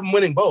 Unless you have them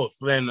winning both,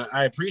 then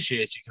I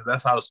appreciate you because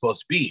that's how it's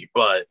supposed to be.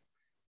 But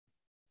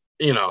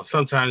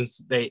sometimes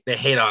they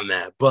hate on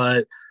that.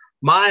 But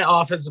my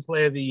offensive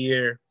player of the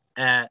year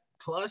at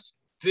plus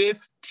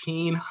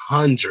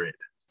 1,500,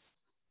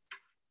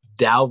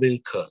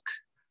 Dalvin Cook.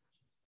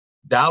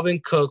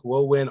 Dalvin Cook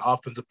will win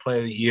offensive player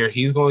of the year.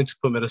 He's going to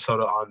put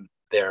Minnesota on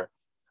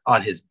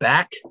his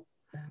back.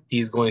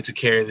 He's going to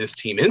carry this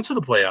team into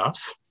the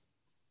playoffs,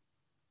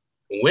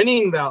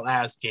 winning that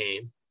last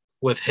game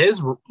with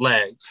his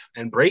legs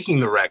and breaking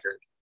the record.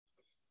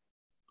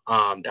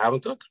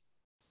 Dalvin Cook.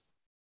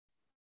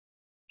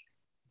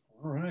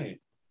 All right.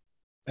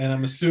 And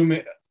I'm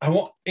assuming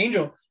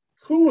Angel,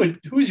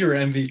 who's your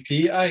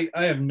MVP? I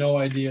have no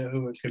idea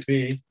who it could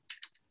be.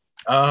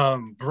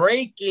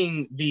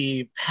 Breaking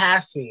the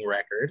passing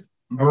record,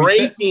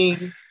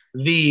 breaking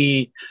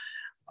the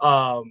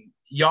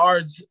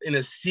yards in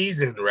a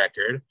season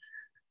record.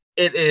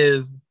 It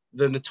is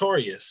the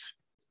notorious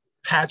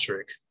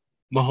Patrick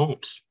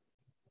Mahomes.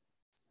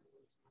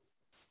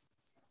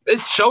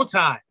 It's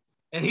showtime,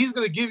 and he's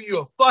going to give you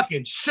a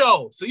fucking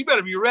show, so you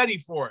better be ready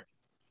for it.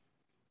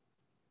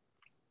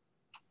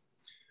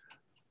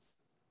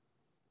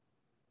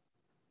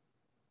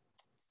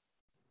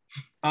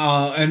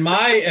 And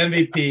my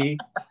MVP,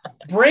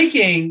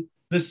 breaking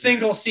the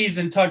single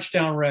season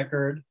touchdown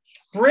record,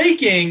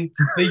 breaking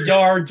the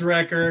yards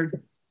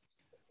record,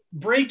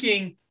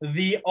 breaking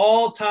the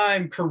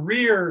all-time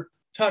career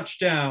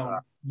touchdown,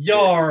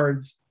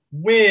 yards,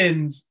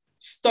 wins,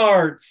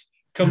 starts,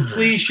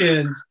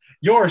 completions,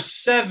 your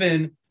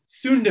 7,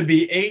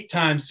 soon-to-be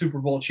 8-time Super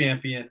Bowl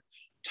champion,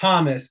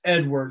 Thomas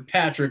Edward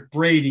Patrick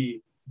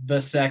Brady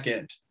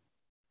II.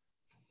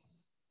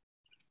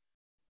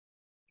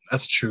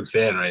 That's a true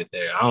fan right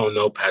there. I don't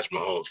know Patrick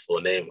Mahomes' full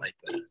name like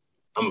that.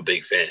 I'm a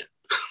big fan.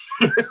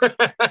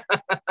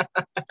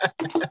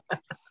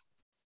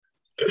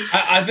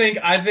 I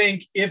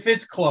think if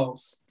it's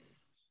close,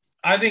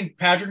 I think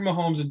Patrick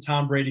Mahomes and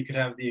Tom Brady could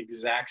have the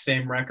exact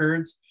same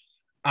records.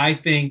 I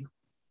think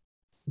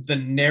the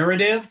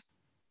narrative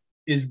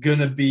is going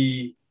to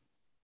be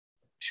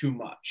too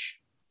much.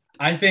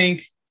 I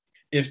think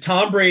if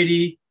Tom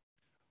Brady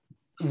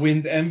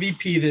wins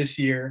MVP this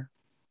year,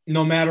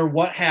 no matter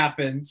what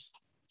happens,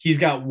 he's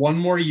got one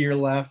more year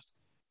left.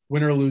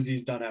 Win or lose,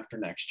 he's done after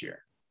next year.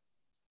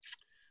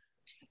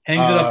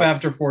 Hangs it up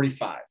after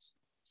 45.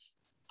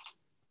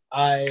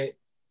 I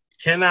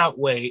cannot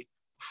wait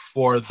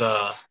for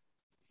the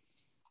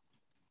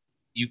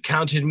 "you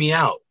counted me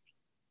out,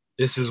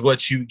 this is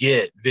what you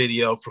get"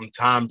 video from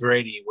Tom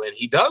Brady when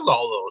he does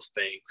all those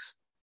things,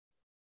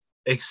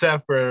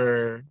 except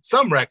for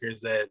some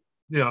records that,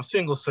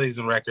 single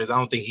season records. I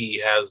don't think he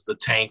has the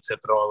tank to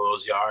throw all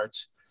those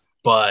yards,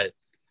 but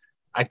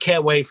I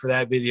can't wait for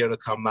that video to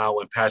come out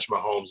when Patrick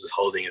Mahomes is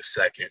holding his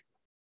second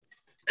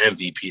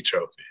MVP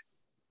trophy.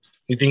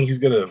 You think he's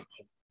going to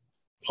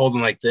hold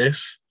him like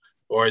this?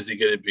 Or is he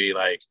going to be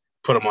like,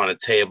 put him on a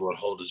table and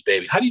hold his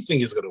baby? How do you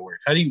think it's going to work?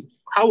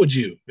 How would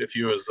you, if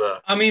you was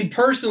I mean,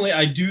 personally,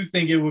 I do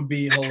think it would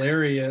be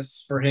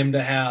hilarious for him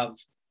to have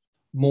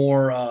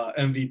more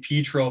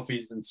MVP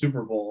trophies than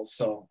Super Bowls.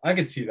 So I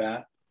could see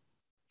that.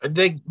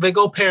 They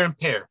go pair and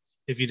pair,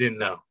 if you didn't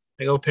know.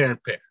 They go pair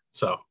and pair.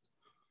 So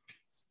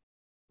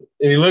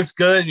if he looks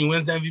good and he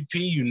wins the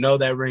MVP,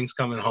 that ring's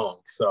coming home.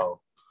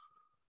 So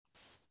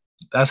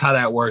that's how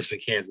that works in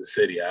Kansas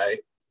City, all right?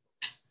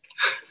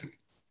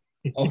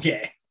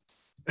 Okay.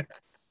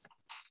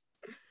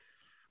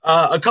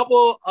 A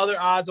couple other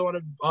odds I want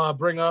to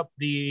bring up.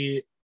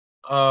 The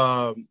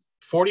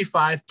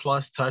 45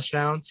 plus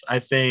touchdowns. I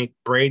think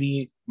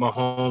Brady,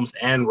 Mahomes,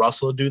 and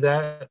Russell do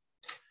that.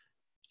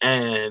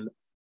 And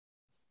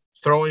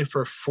throwing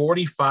for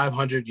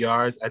 4,500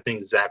 yards, I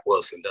think Zach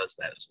Wilson does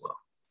that as well.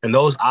 And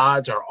those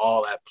odds are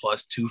all at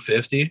plus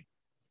 250,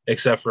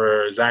 except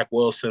for Zach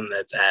Wilson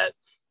that's at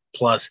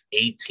plus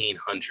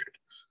 1,800.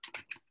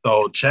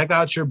 So check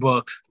out your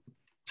book.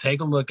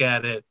 Take a look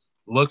at it.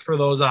 Look for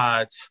those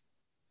odds.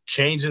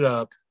 Change it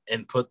up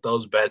and put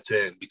those bets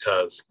in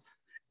because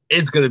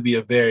it's going to be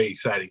a very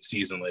exciting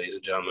season, ladies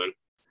and gentlemen.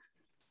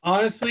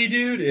 Honestly,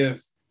 dude,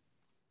 if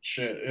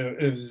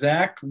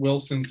Zach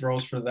Wilson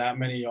throws for that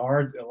many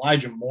yards,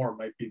 Elijah Moore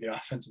might be the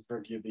offensive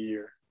rookie of the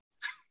year.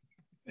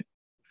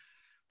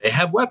 They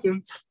have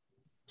weapons.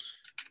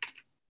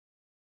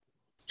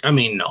 I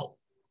mean, no.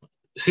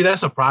 See,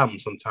 that's a problem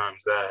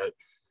sometimes that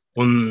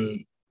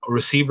when a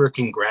receiver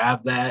can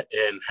grab that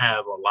and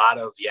have a lot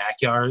of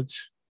yak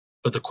yards,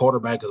 but the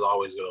quarterback is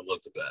always going to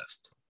look the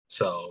best.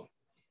 So,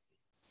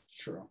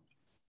 true.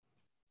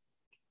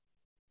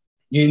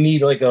 You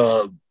need like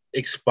a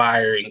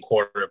expiring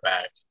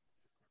quarterback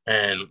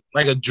and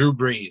like a Drew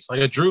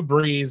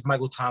Brees,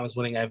 Michael Thomas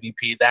winning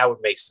MVP. That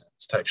would make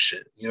sense type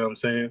shit. You know what I'm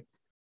saying?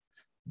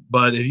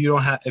 But if you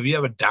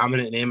have a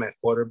dominant name at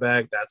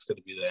quarterback, that's going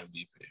to be the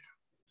MVP.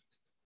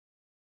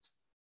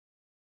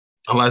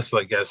 Unless,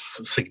 I guess,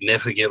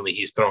 significantly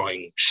he's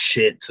throwing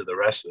shit to the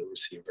rest of the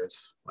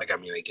receivers. I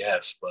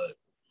guess, but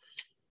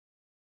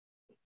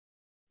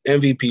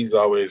MVP is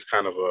always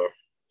kind of a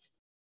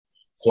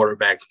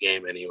quarterback's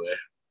game anyway.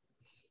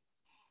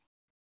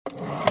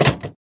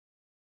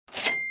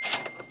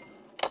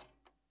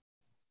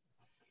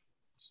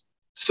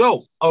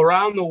 So,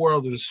 around the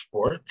world in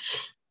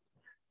sports,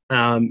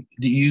 do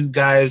you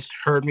guys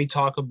heard me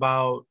talk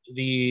about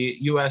the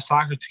U.S.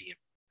 soccer team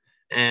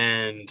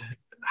and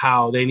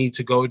how they need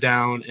to go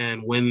down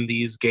and win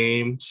these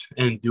games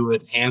and do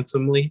it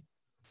handsomely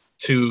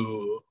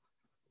to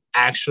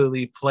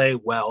actually play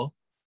well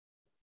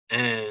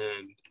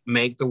and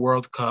make the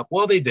World Cup?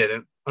 Well, they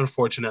didn't,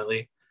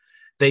 unfortunately.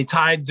 They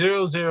tied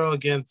 0-0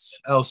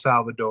 against El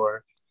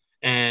Salvador,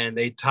 and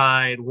they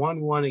tied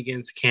 1-1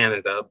 against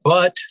Canada.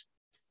 But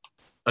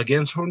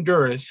against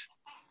Honduras,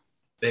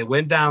 they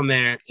went down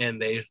there and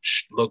they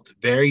looked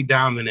very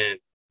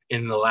dominant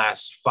in the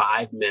last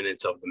 5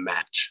 minutes of the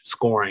match,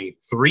 scoring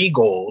 3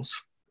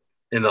 goals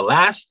in the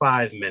last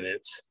 5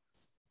 minutes.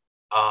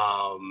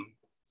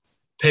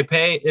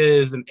 Pepe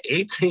is an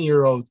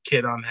 18-year-old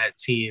kid on that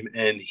team,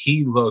 and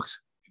he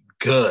looks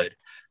good.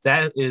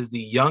 That is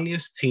the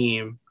youngest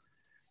team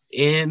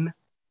in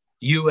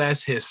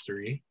U.S.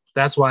 history.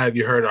 That's why, if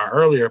you heard our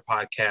earlier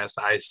podcast,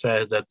 I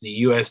said that the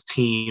U.S.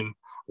 team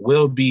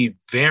will be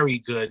very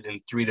good in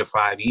 3 to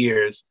 5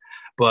 years,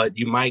 but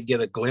you might get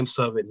a glimpse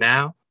of it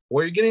now,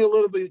 or you're getting a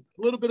little bit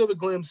of a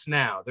glimpse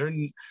now.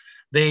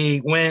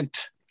 They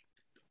went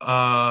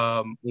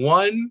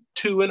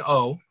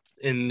 1-2-0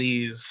 in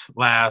these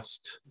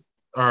last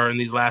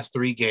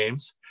 3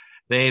 games.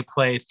 They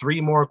play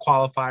 3 more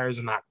qualifiers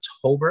in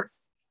October,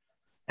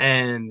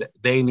 and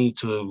they need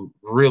to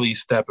really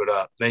step it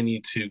up. They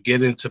need to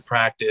get into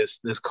practice.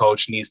 This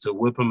coach needs to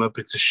whip them up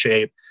into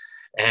shape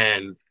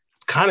and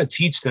kind of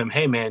teach them,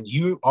 hey, man,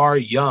 you are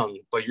young,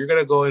 but you're going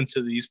to go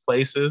into these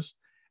places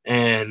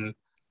and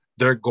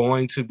they're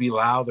going to be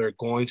loud. They're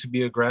going to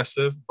be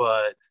aggressive,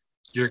 but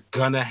you're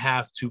going to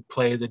have to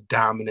play the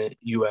dominant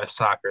U.S.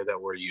 soccer that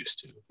we're used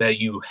to, that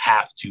you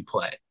have to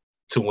play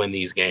to win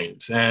these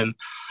games. And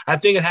I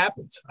think it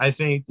happens. I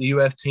think the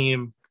U.S.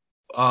 team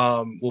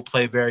will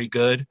play very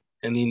good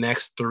in the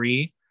next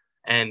 3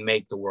 and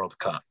make the World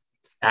Cup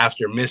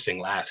after missing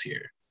last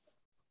year.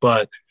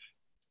 But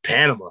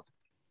Panama,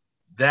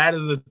 that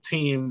is a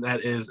team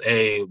that is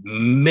a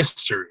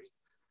mystery.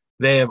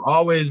 They have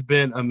always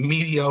been a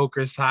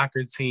mediocre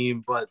soccer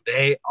team, but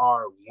they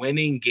are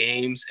winning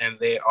games and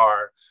they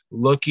are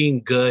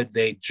looking good.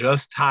 They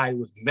just tied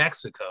with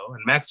Mexico,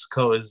 and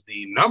Mexico is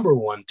the number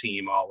 1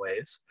 team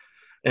always.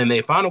 And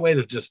they found a way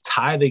to just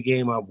tie the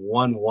game up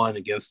 1-1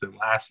 against them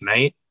last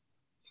night.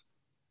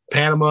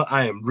 Panama,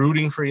 I am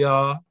rooting for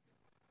y'all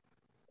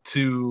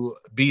to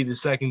be the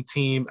second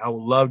team. I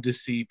would love to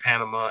see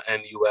Panama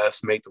and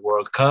U.S. make the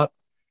World Cup.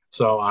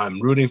 So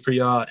I'm rooting for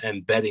y'all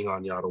and betting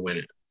on y'all to win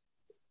it.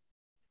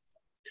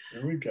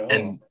 There we go.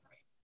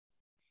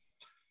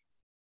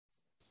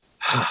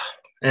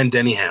 And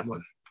Denny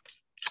Hamlin.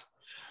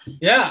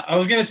 Yeah, I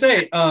was going to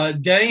say,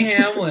 Denny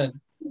Hamlin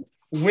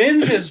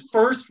wins his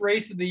first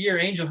race of the year.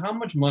 Angel, how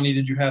much money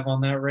did you have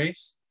on that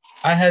race?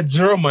 I had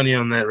 0 money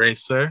on that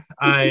race, sir.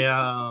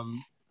 I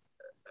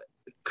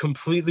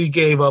completely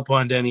gave up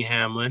on Denny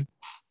Hamlin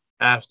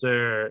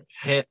after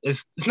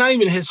it's not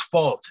even his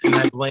fault, and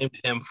I blamed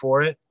him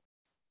for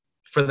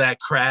that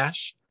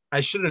crash. I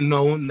should have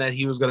known that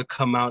he was going to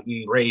come out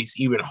and race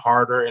even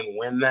harder and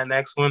win that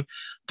next one.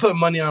 Put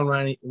money on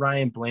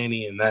Ryan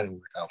Blaney, and that didn't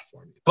work out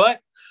for me. But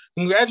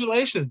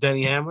congratulations,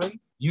 Denny Hamlin.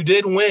 You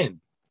did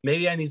win.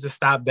 Maybe I need to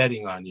stop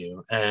betting on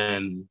you,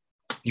 and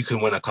you can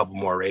win a couple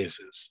more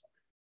races.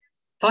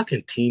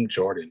 Fucking Team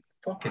Jordan.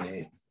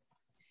 Fucking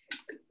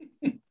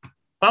A.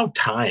 About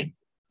time.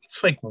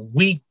 It's like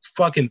week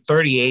fucking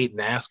 38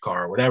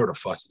 NASCAR or whatever the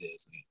fuck it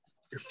is.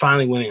 You're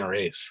finally winning a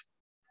race.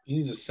 He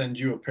needs to send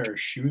you a pair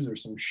of shoes or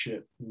some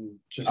shit.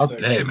 Just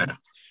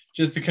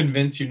to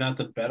convince you not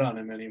to bet on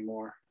him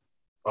anymore.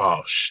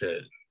 Oh,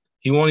 shit.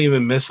 He won't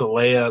even miss a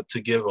layup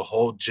to give a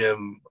whole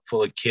gym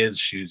full of kids'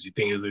 shoes. You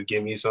think he's going to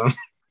give me some?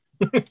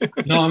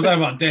 No, I'm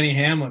talking about Denny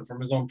Hamlin from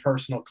his own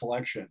personal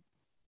collection.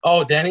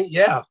 Oh, Denny?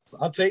 Yeah.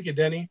 I'll take it,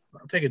 Denny.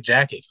 I'll take a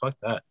jacket. Fuck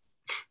that.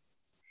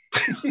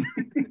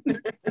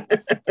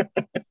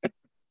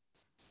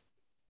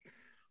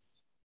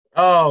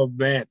 Oh,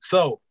 man.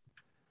 So,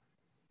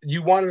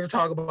 you wanted to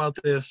talk about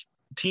this.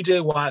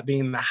 TJ Watt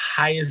being the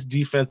highest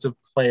defensive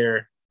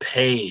player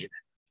paid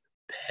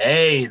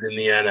in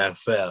the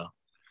NFL.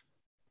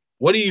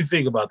 What do you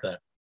think about that?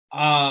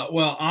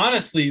 Well,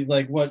 honestly,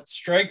 like what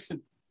strikes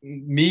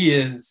me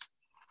is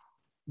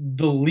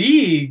the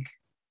league,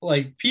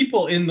 like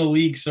people in the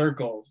league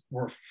circles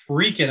were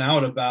freaking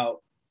out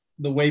about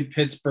the way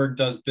Pittsburgh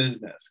does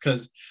business.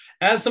 Because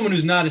as someone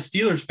who's not a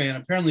Steelers fan,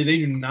 apparently they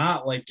do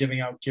not like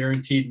giving out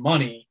guaranteed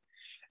money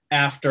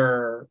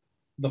after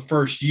the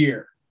first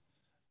year.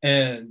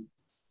 And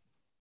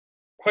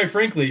quite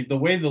frankly, the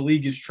way the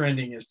league is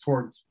trending is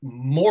towards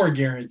more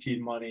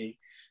guaranteed money,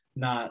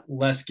 not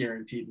less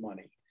guaranteed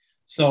money.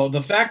 So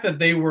the fact that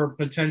they were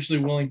potentially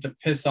willing to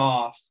piss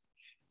off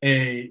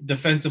a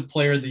defensive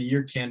player of the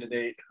year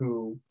candidate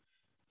who,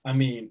 I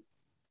mean,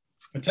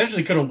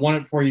 potentially could have won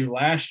it for you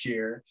last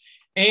year,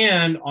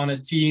 and on a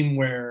team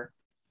where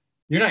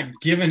you're not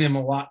giving him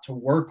a lot to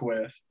work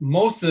with.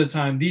 Most of the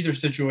time, these are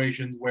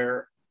situations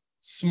where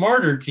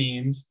smarter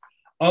teams,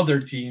 other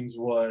teams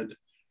would,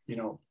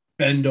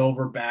 bend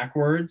over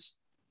backwards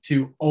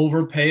to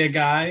overpay a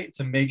guy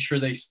to make sure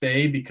they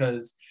stay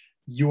because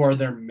you are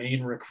their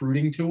main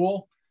recruiting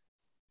tool.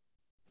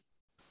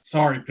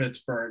 Sorry,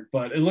 Pittsburgh,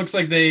 but it looks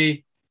like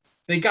they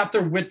got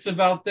their wits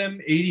about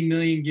them. 80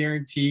 million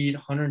guaranteed,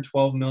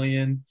 112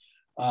 million.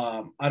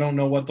 I don't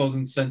know what those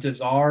incentives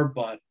are,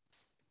 but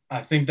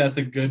I think that's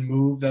a good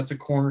move. That's a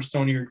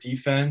cornerstone of your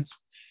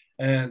defense.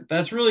 And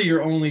that's really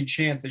your only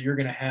chance that you're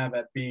going to have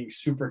at being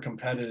super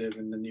competitive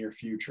in the near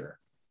future.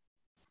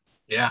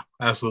 Yeah,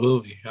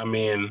 absolutely. I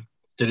mean,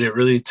 did it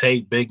really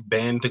take Big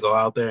Ben to go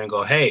out there and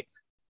go, hey,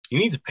 you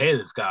need to pay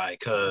this guy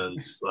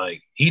because,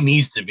 like, he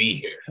needs to be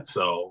here.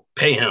 So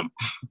pay him.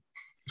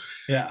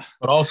 Yeah.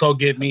 But also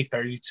give me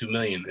 $32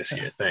 million this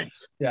year.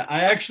 Thanks. Yeah,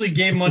 I actually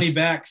gave money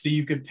back so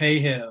you could pay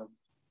him.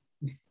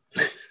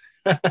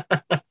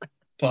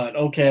 But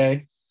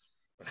okay.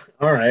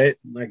 All right.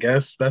 I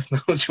guess that's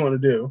not what you want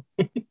to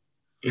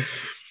do.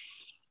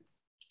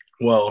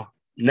 Well,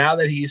 now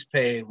that he's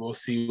paid, we'll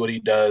see what he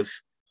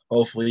does.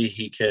 Hopefully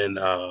he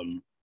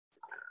can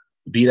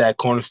be that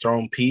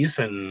cornerstone piece,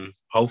 and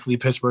hopefully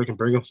Pittsburgh can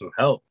bring him some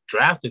help.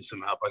 Drafted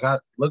some help.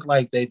 Looked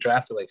like they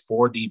drafted like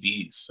 4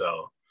 DBs.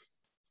 So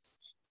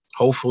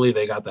hopefully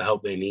they got the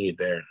help they need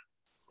there.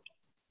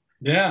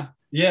 Yeah.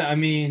 Yeah. I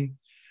mean,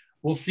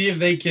 we'll see if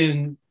they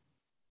can –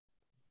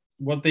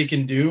 what they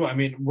can do. I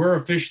mean, we're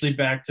officially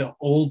back to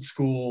old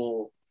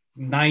school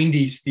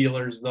 90s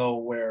Steelers, though,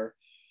 where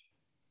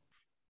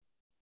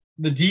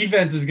the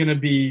defense is going to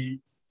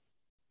be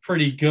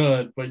pretty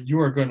good, but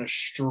you are going to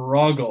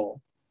struggle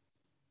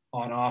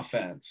on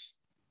offense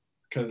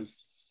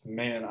because,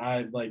 man,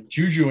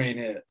 Juju ain't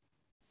it.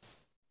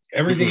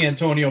 Everything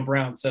Antonio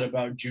Brown said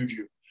about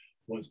Juju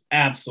was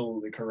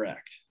absolutely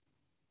correct.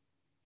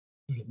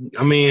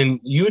 I mean,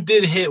 you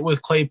did hit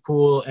with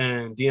Claypool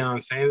and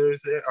Deion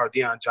Sanders or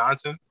Deion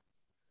Johnson.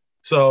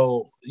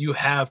 So you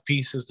have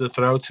pieces to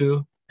throw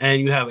to,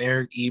 and you have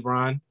Eric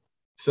Ebron.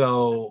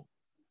 So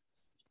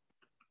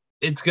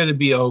it's going to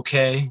be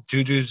okay.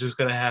 Juju's just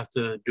going to have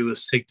to do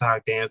his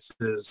TikTok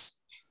dances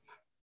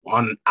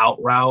on an out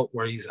route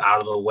where he's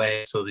out of the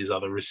way so these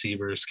other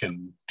receivers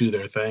can do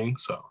their thing.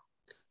 So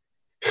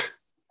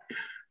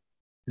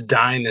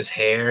dyeing his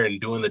hair and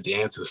doing the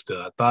dances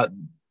still.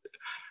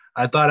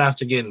 I thought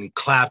after getting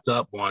clapped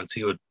up once,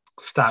 he would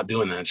stop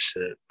doing that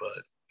shit.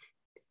 But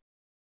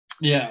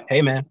yeah,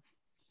 hey, man,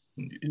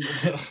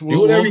 do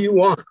whatever you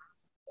want.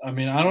 I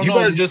mean, I don't know. You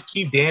better just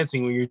keep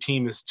dancing when your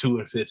team is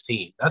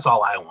 2-15. That's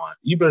all I want.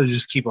 You better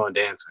just keep on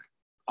dancing.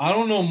 I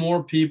don't know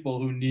more people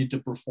who need to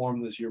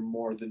perform this year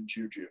more than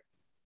Juju.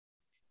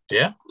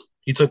 Yeah,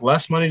 he took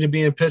less money to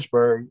be in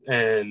Pittsburgh,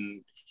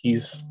 and he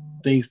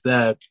thinks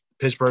that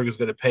Pittsburgh is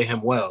going to pay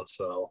him well.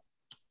 So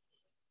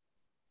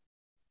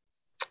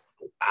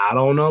I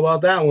don't know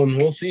about that one.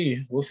 We'll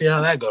see. We'll see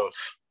how that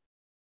goes.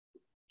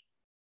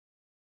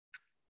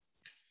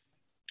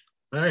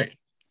 All right.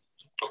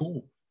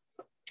 Cool.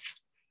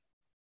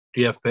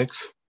 Do you have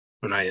picks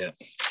or not yet?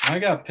 I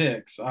got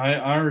picks. I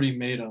already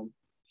made them.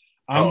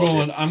 I'm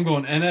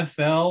going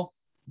NFL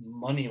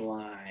money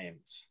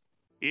lines.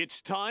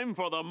 It's time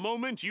for the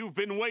moment you've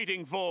been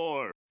waiting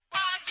for.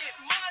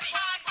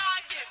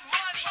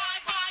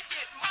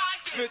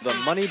 The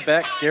money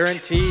back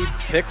guaranteed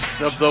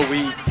picks of the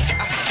week.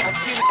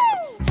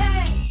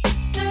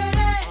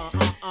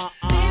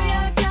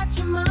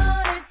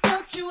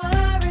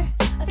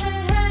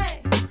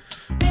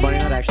 Money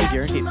not actually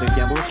guaranteed. Please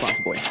gamble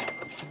responsibly.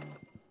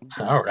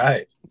 All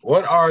right.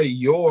 What are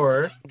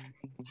your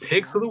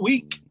picks of the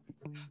week?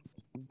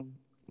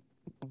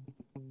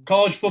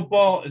 College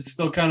football, it's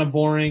still kind of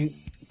boring.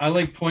 I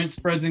like point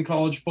spreads in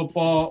college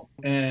football,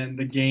 and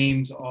the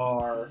games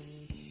are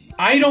 –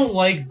 I don't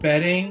like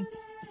betting.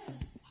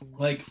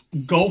 Like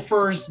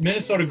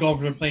Minnesota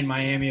Gophers are playing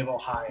Miami of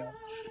Ohio.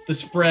 The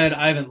spread,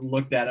 I haven't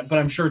looked at it, but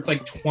I'm sure it's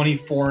like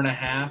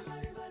 24.5.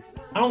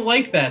 I don't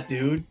like that,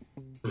 dude.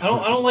 I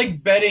don't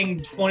like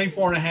betting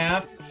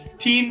 24.5.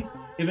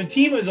 If a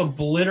team is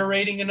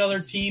obliterating another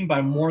team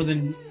by more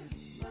than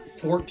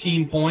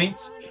 14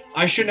 points,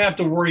 I shouldn't have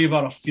to worry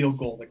about a field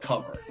goal to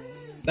cover.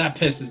 That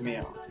pisses me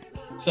off.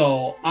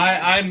 So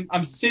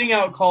I'm sitting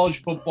out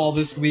college football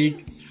this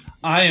week.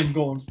 I am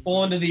going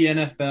full into the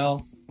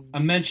NFL. I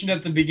mentioned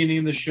at the beginning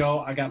of the show,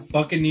 I got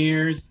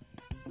Buccaneers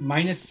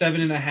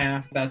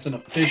 -7.5. That's an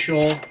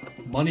official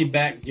money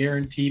back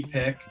guarantee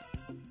pick.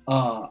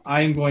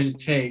 I am going to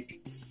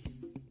take,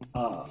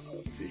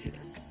 let's see here.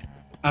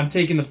 I'm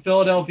taking the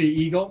Philadelphia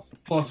Eagles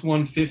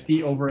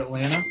 +150 over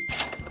Atlanta.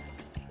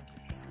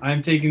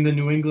 I'm taking the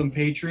New England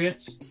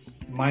Patriots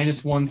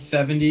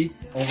 -170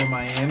 over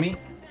Miami.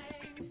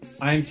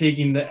 I'm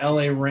taking the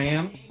LA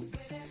Rams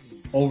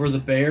over the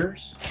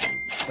Bears.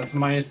 That's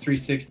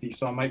 -360.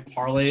 So I might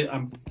parlay.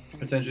 I'm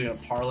potentially going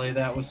to parlay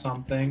that with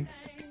something.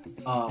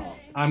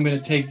 I'm going to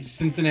take the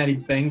Cincinnati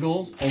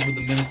Bengals over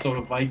the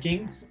Minnesota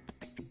Vikings.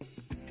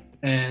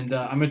 And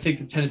I'm going to take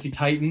the Tennessee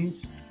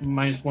Titans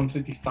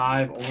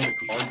 -155 over the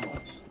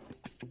Cardinals.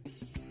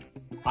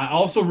 I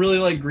also really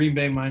like Green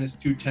Bay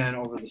 -210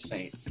 over the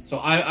Saints.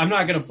 So I'm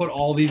not going to put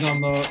all these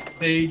on the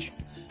page,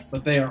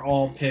 but they are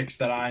all picks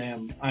that I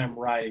am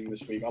riding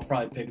this week. I'll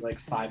probably pick like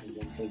 5 of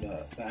them for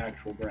the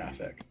actual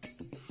graphic.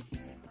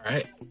 All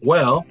right.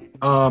 Well,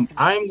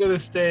 I'm going to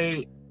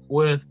stay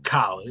with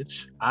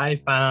college. I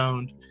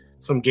found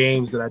some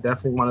games that I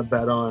definitely want to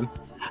bet on.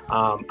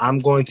 I'm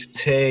going to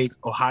take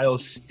Ohio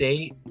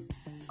State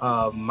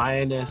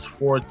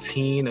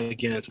 -14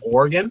 against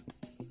Oregon.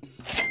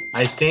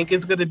 I think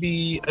it's going to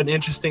be an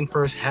interesting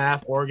first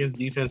half. Oregon's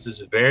defense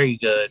is very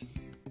good.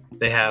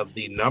 They have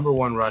the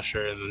 #1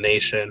 rusher in the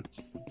nation,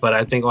 but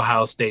I think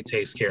Ohio State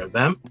takes care of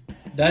them.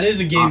 That is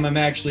a game I'm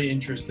actually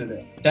interested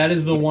in. That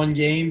is the one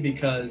game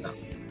because,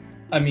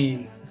 I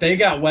mean, they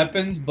got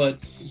weapons,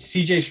 but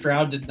C.J.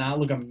 Stroud did not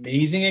look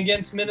amazing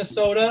against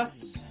Minnesota.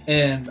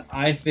 And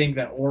I think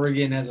that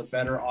Oregon has a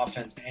better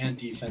offense and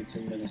defense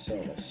than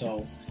Minnesota.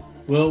 So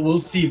we'll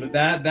see. But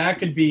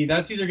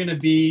that's either going to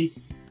be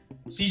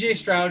C.J.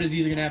 Stroud is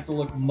either going to have to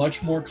look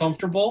much more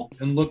comfortable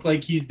and look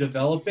like he's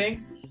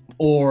developing,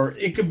 or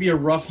it could be a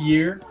rough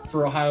year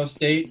for Ohio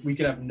State. We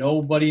could have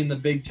nobody in the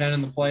Big Ten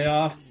in the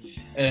playoff.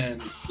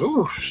 And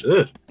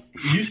shit.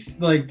 You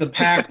like the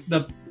Pac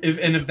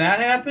if that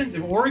happens,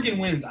 if Oregon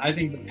wins, I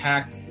think the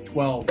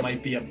Pac-12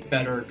 might be a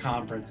better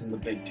conference than the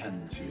Big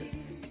Ten this year.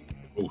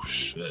 Oh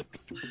shit.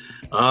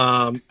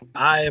 I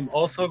am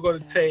also going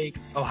to take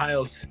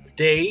Ohio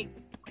State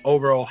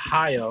over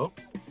Ohio.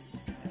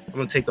 I'm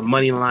going to take the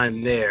money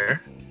line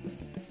there.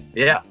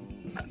 Yeah.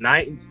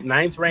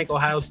 Ninth ranked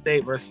Ohio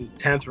State versus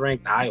 10th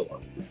ranked Iowa.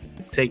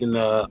 Taking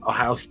the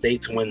Ohio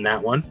State to win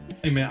that one.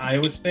 Hey man,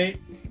 Iowa State?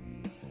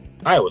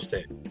 Iowa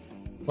State.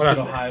 What else?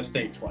 Ohio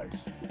State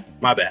twice.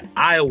 My bad.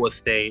 Iowa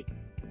State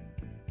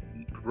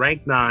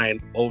ranked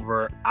 9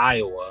 over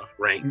Iowa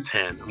ranked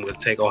 10. I'm going to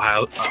take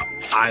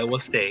Iowa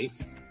State.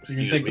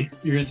 You're going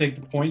to take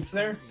the points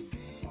there?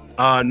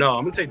 No, I'm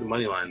going to take the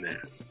money line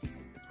there.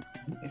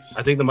 Nice.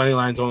 I think the money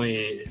line's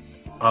only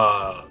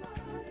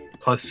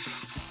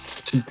plus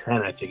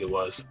 210, I think it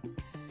was.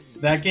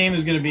 That game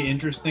is going to be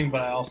interesting,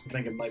 but I also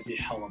think it might be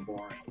hella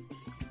boring.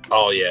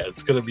 Oh, yeah.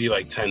 It's going to be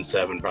like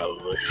 10-7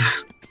 probably.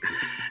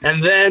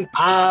 And then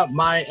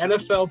my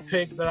NFL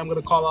pick that I'm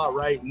going to call out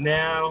right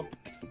now,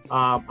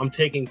 I'm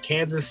taking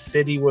Kansas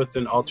City with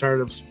an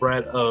alternative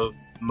spread of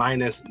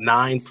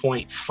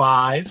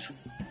 -9.5.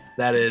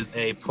 That is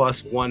a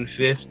plus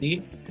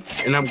 150.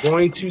 And I'm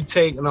going to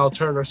take an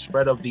alternative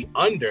spread of the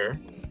under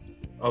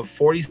of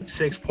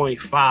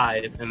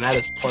 46.5, and that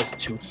is plus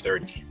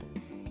 230.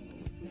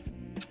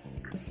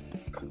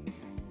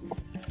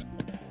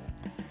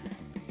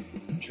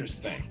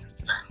 Interesting.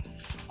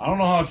 I don't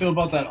know how I feel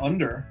about that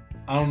under.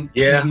 I don't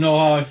know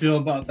how I feel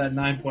about that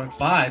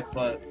 9.5,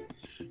 but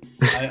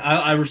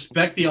I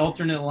respect the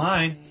alternate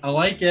line. I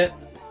like it.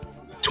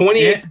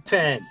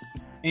 28-10.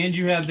 And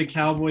you have the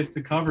Cowboys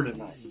to cover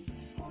tonight.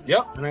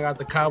 Yep, and I got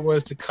the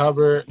Cowboys to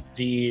cover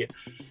the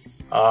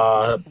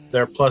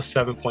they're plus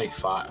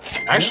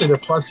 7.5. Actually, they're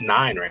plus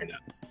 9 right now.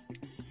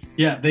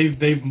 Yeah,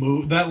 they've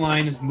moved. That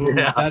line is moving.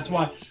 Yeah. That's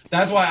why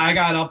I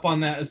got up on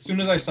that as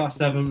soon as I saw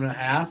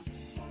 7.5.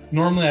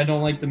 Normally, I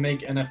don't like to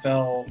make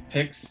NFL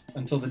picks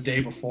until the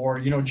day before,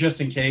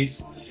 just in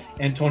case.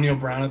 Antonio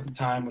Brown at the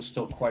time was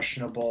still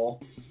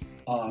questionable.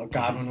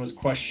 Godwin was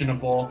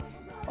questionable.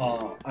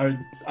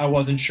 I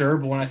wasn't sure,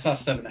 but when I saw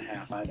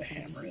 7.5, I had to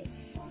hammer it.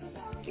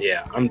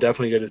 Yeah, I'm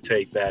definitely going to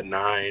take that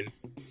 9.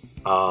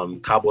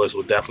 Cowboys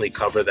will definitely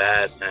cover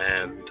that,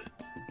 and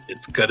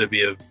it's going to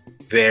be a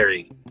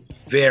very,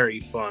 very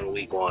fun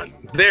week one.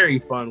 Very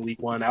fun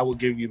week one. I will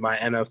give you my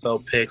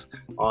NFL picks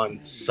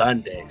on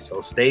Sunday,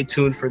 so stay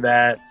tuned for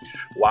that.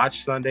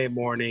 Watch Sunday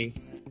morning.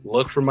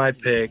 Look for my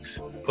picks.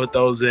 Put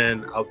those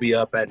in. I'll be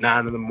up at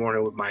 9 in the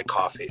morning with my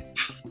coffee.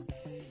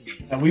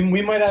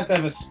 We might have to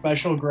have a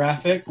special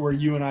graphic where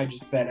you and I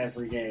just bet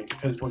every game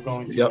because we're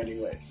going to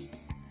anyways.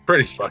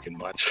 Pretty fucking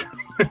much.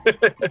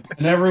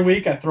 And every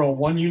week I throw a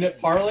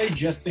 1-unit parlay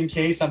just in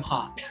case I'm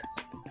hot.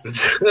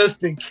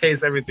 Just in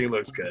case everything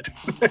looks good.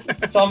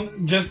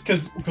 Just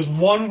because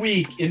 1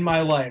 week in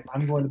my life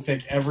I'm going to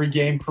pick every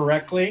game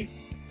correctly.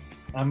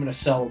 I'm going to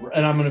celebrate,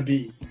 and I'm going to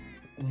be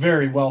a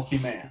very wealthy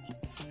man.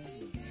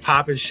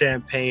 popping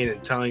champagne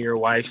and telling your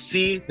wife,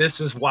 see, this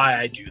is why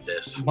I do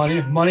this.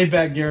 Money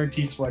back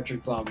guarantee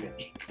sweatshirts on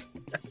me.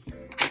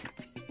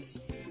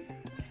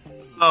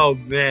 Oh,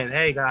 man.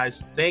 Hey,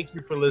 guys, thank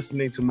you for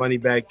listening to Money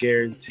Back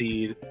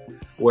Guaranteed,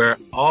 where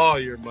all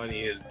your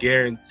money is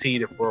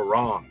guaranteed if we're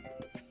wrong.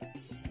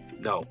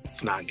 No,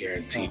 it's not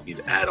guaranteed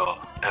at all.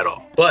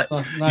 But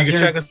not you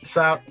can check us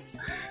out.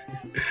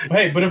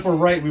 Hey, but if we're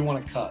right, we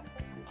want to cut.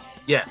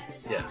 Yes,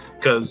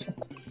 because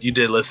you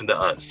did listen to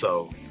us,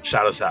 so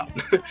shout us out.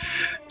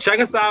 Check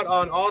us out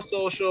on all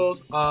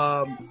socials.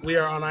 We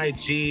are on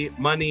IG,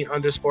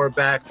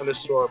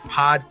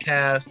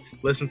 money_back_podcast.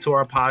 Listen to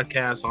our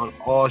podcast on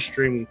all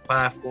streaming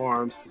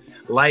platforms.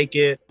 Like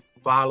it,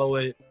 follow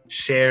it,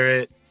 share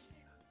it.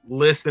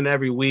 Listen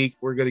every week.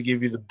 We're going to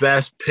give you the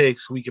best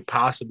picks we could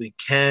possibly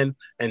can.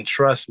 And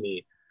trust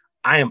me,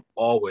 I am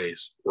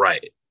always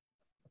right.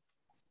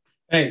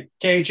 Hey,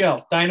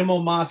 KHL, Dynamo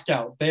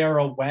Moscow, they are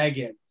a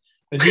wagon.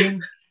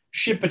 Vadim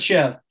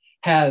Shipachev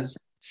has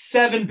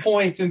 7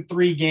 points in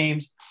 3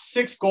 games,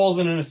 6 goals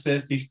and an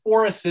assist. He's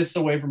 4 assists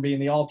away from being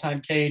the all-time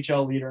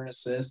KHL leader in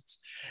assists.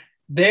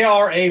 They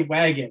are a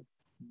wagon.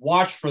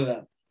 Watch for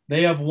them.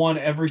 They have won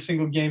every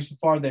single game so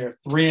far. They are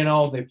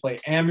 3-0. They play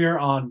Amur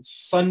on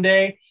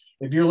Sunday.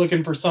 If you're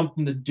looking for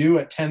something to do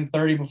at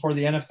 10:30 before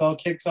the NFL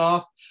kicks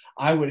off,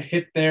 I would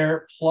hit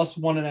their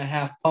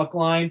 +1.5 puck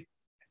line,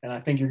 and I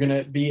think you're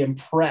going to be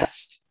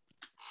impressed.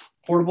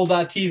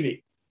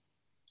 Portable.tv.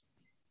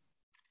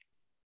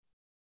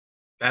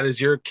 That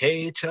is your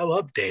KHL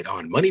update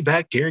on Money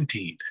Back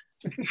Guaranteed.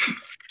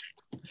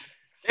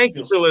 Thank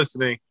you for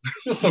listening.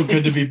 Feels so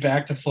good to be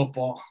back to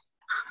football.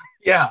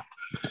 Yeah,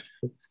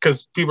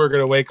 because people are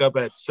going to wake up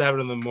at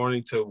 7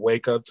 a.m. to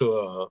wake up to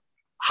a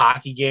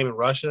hockey game in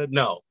Russia.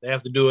 No, they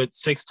have to do it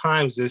 6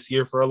 times this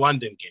year for a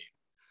London game.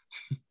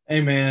 Hey,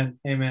 man.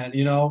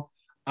 You know,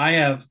 I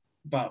have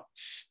about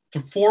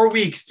 4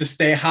 weeks to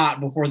stay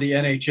hot before the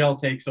NHL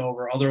takes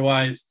over.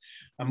 Otherwise,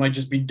 I might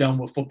just be done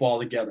with football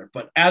altogether.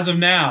 But as of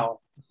now,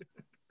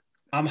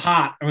 I'm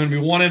hot. I'm going to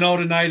be 1-0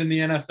 tonight in the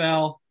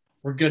NFL.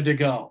 We're good to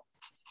go.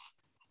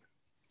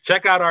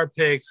 Check out our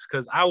picks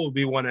because I will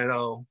be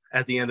 1-0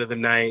 at the end of the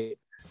night.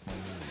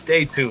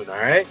 Stay tuned, all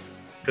right?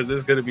 Because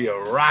it's going to be a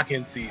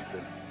rocking season.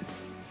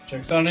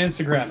 Check us out on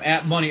Instagram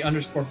at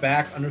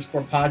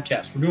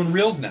money_back_podcast. We're doing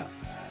reels now.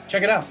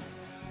 Check it out.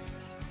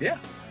 Yeah,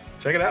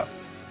 check it out.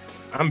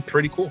 I'm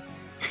pretty cool.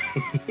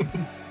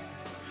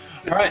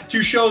 All right,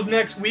 2 shows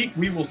next week.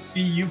 We will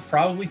see you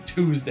probably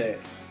Tuesday.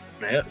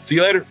 Yeah, see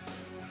you later.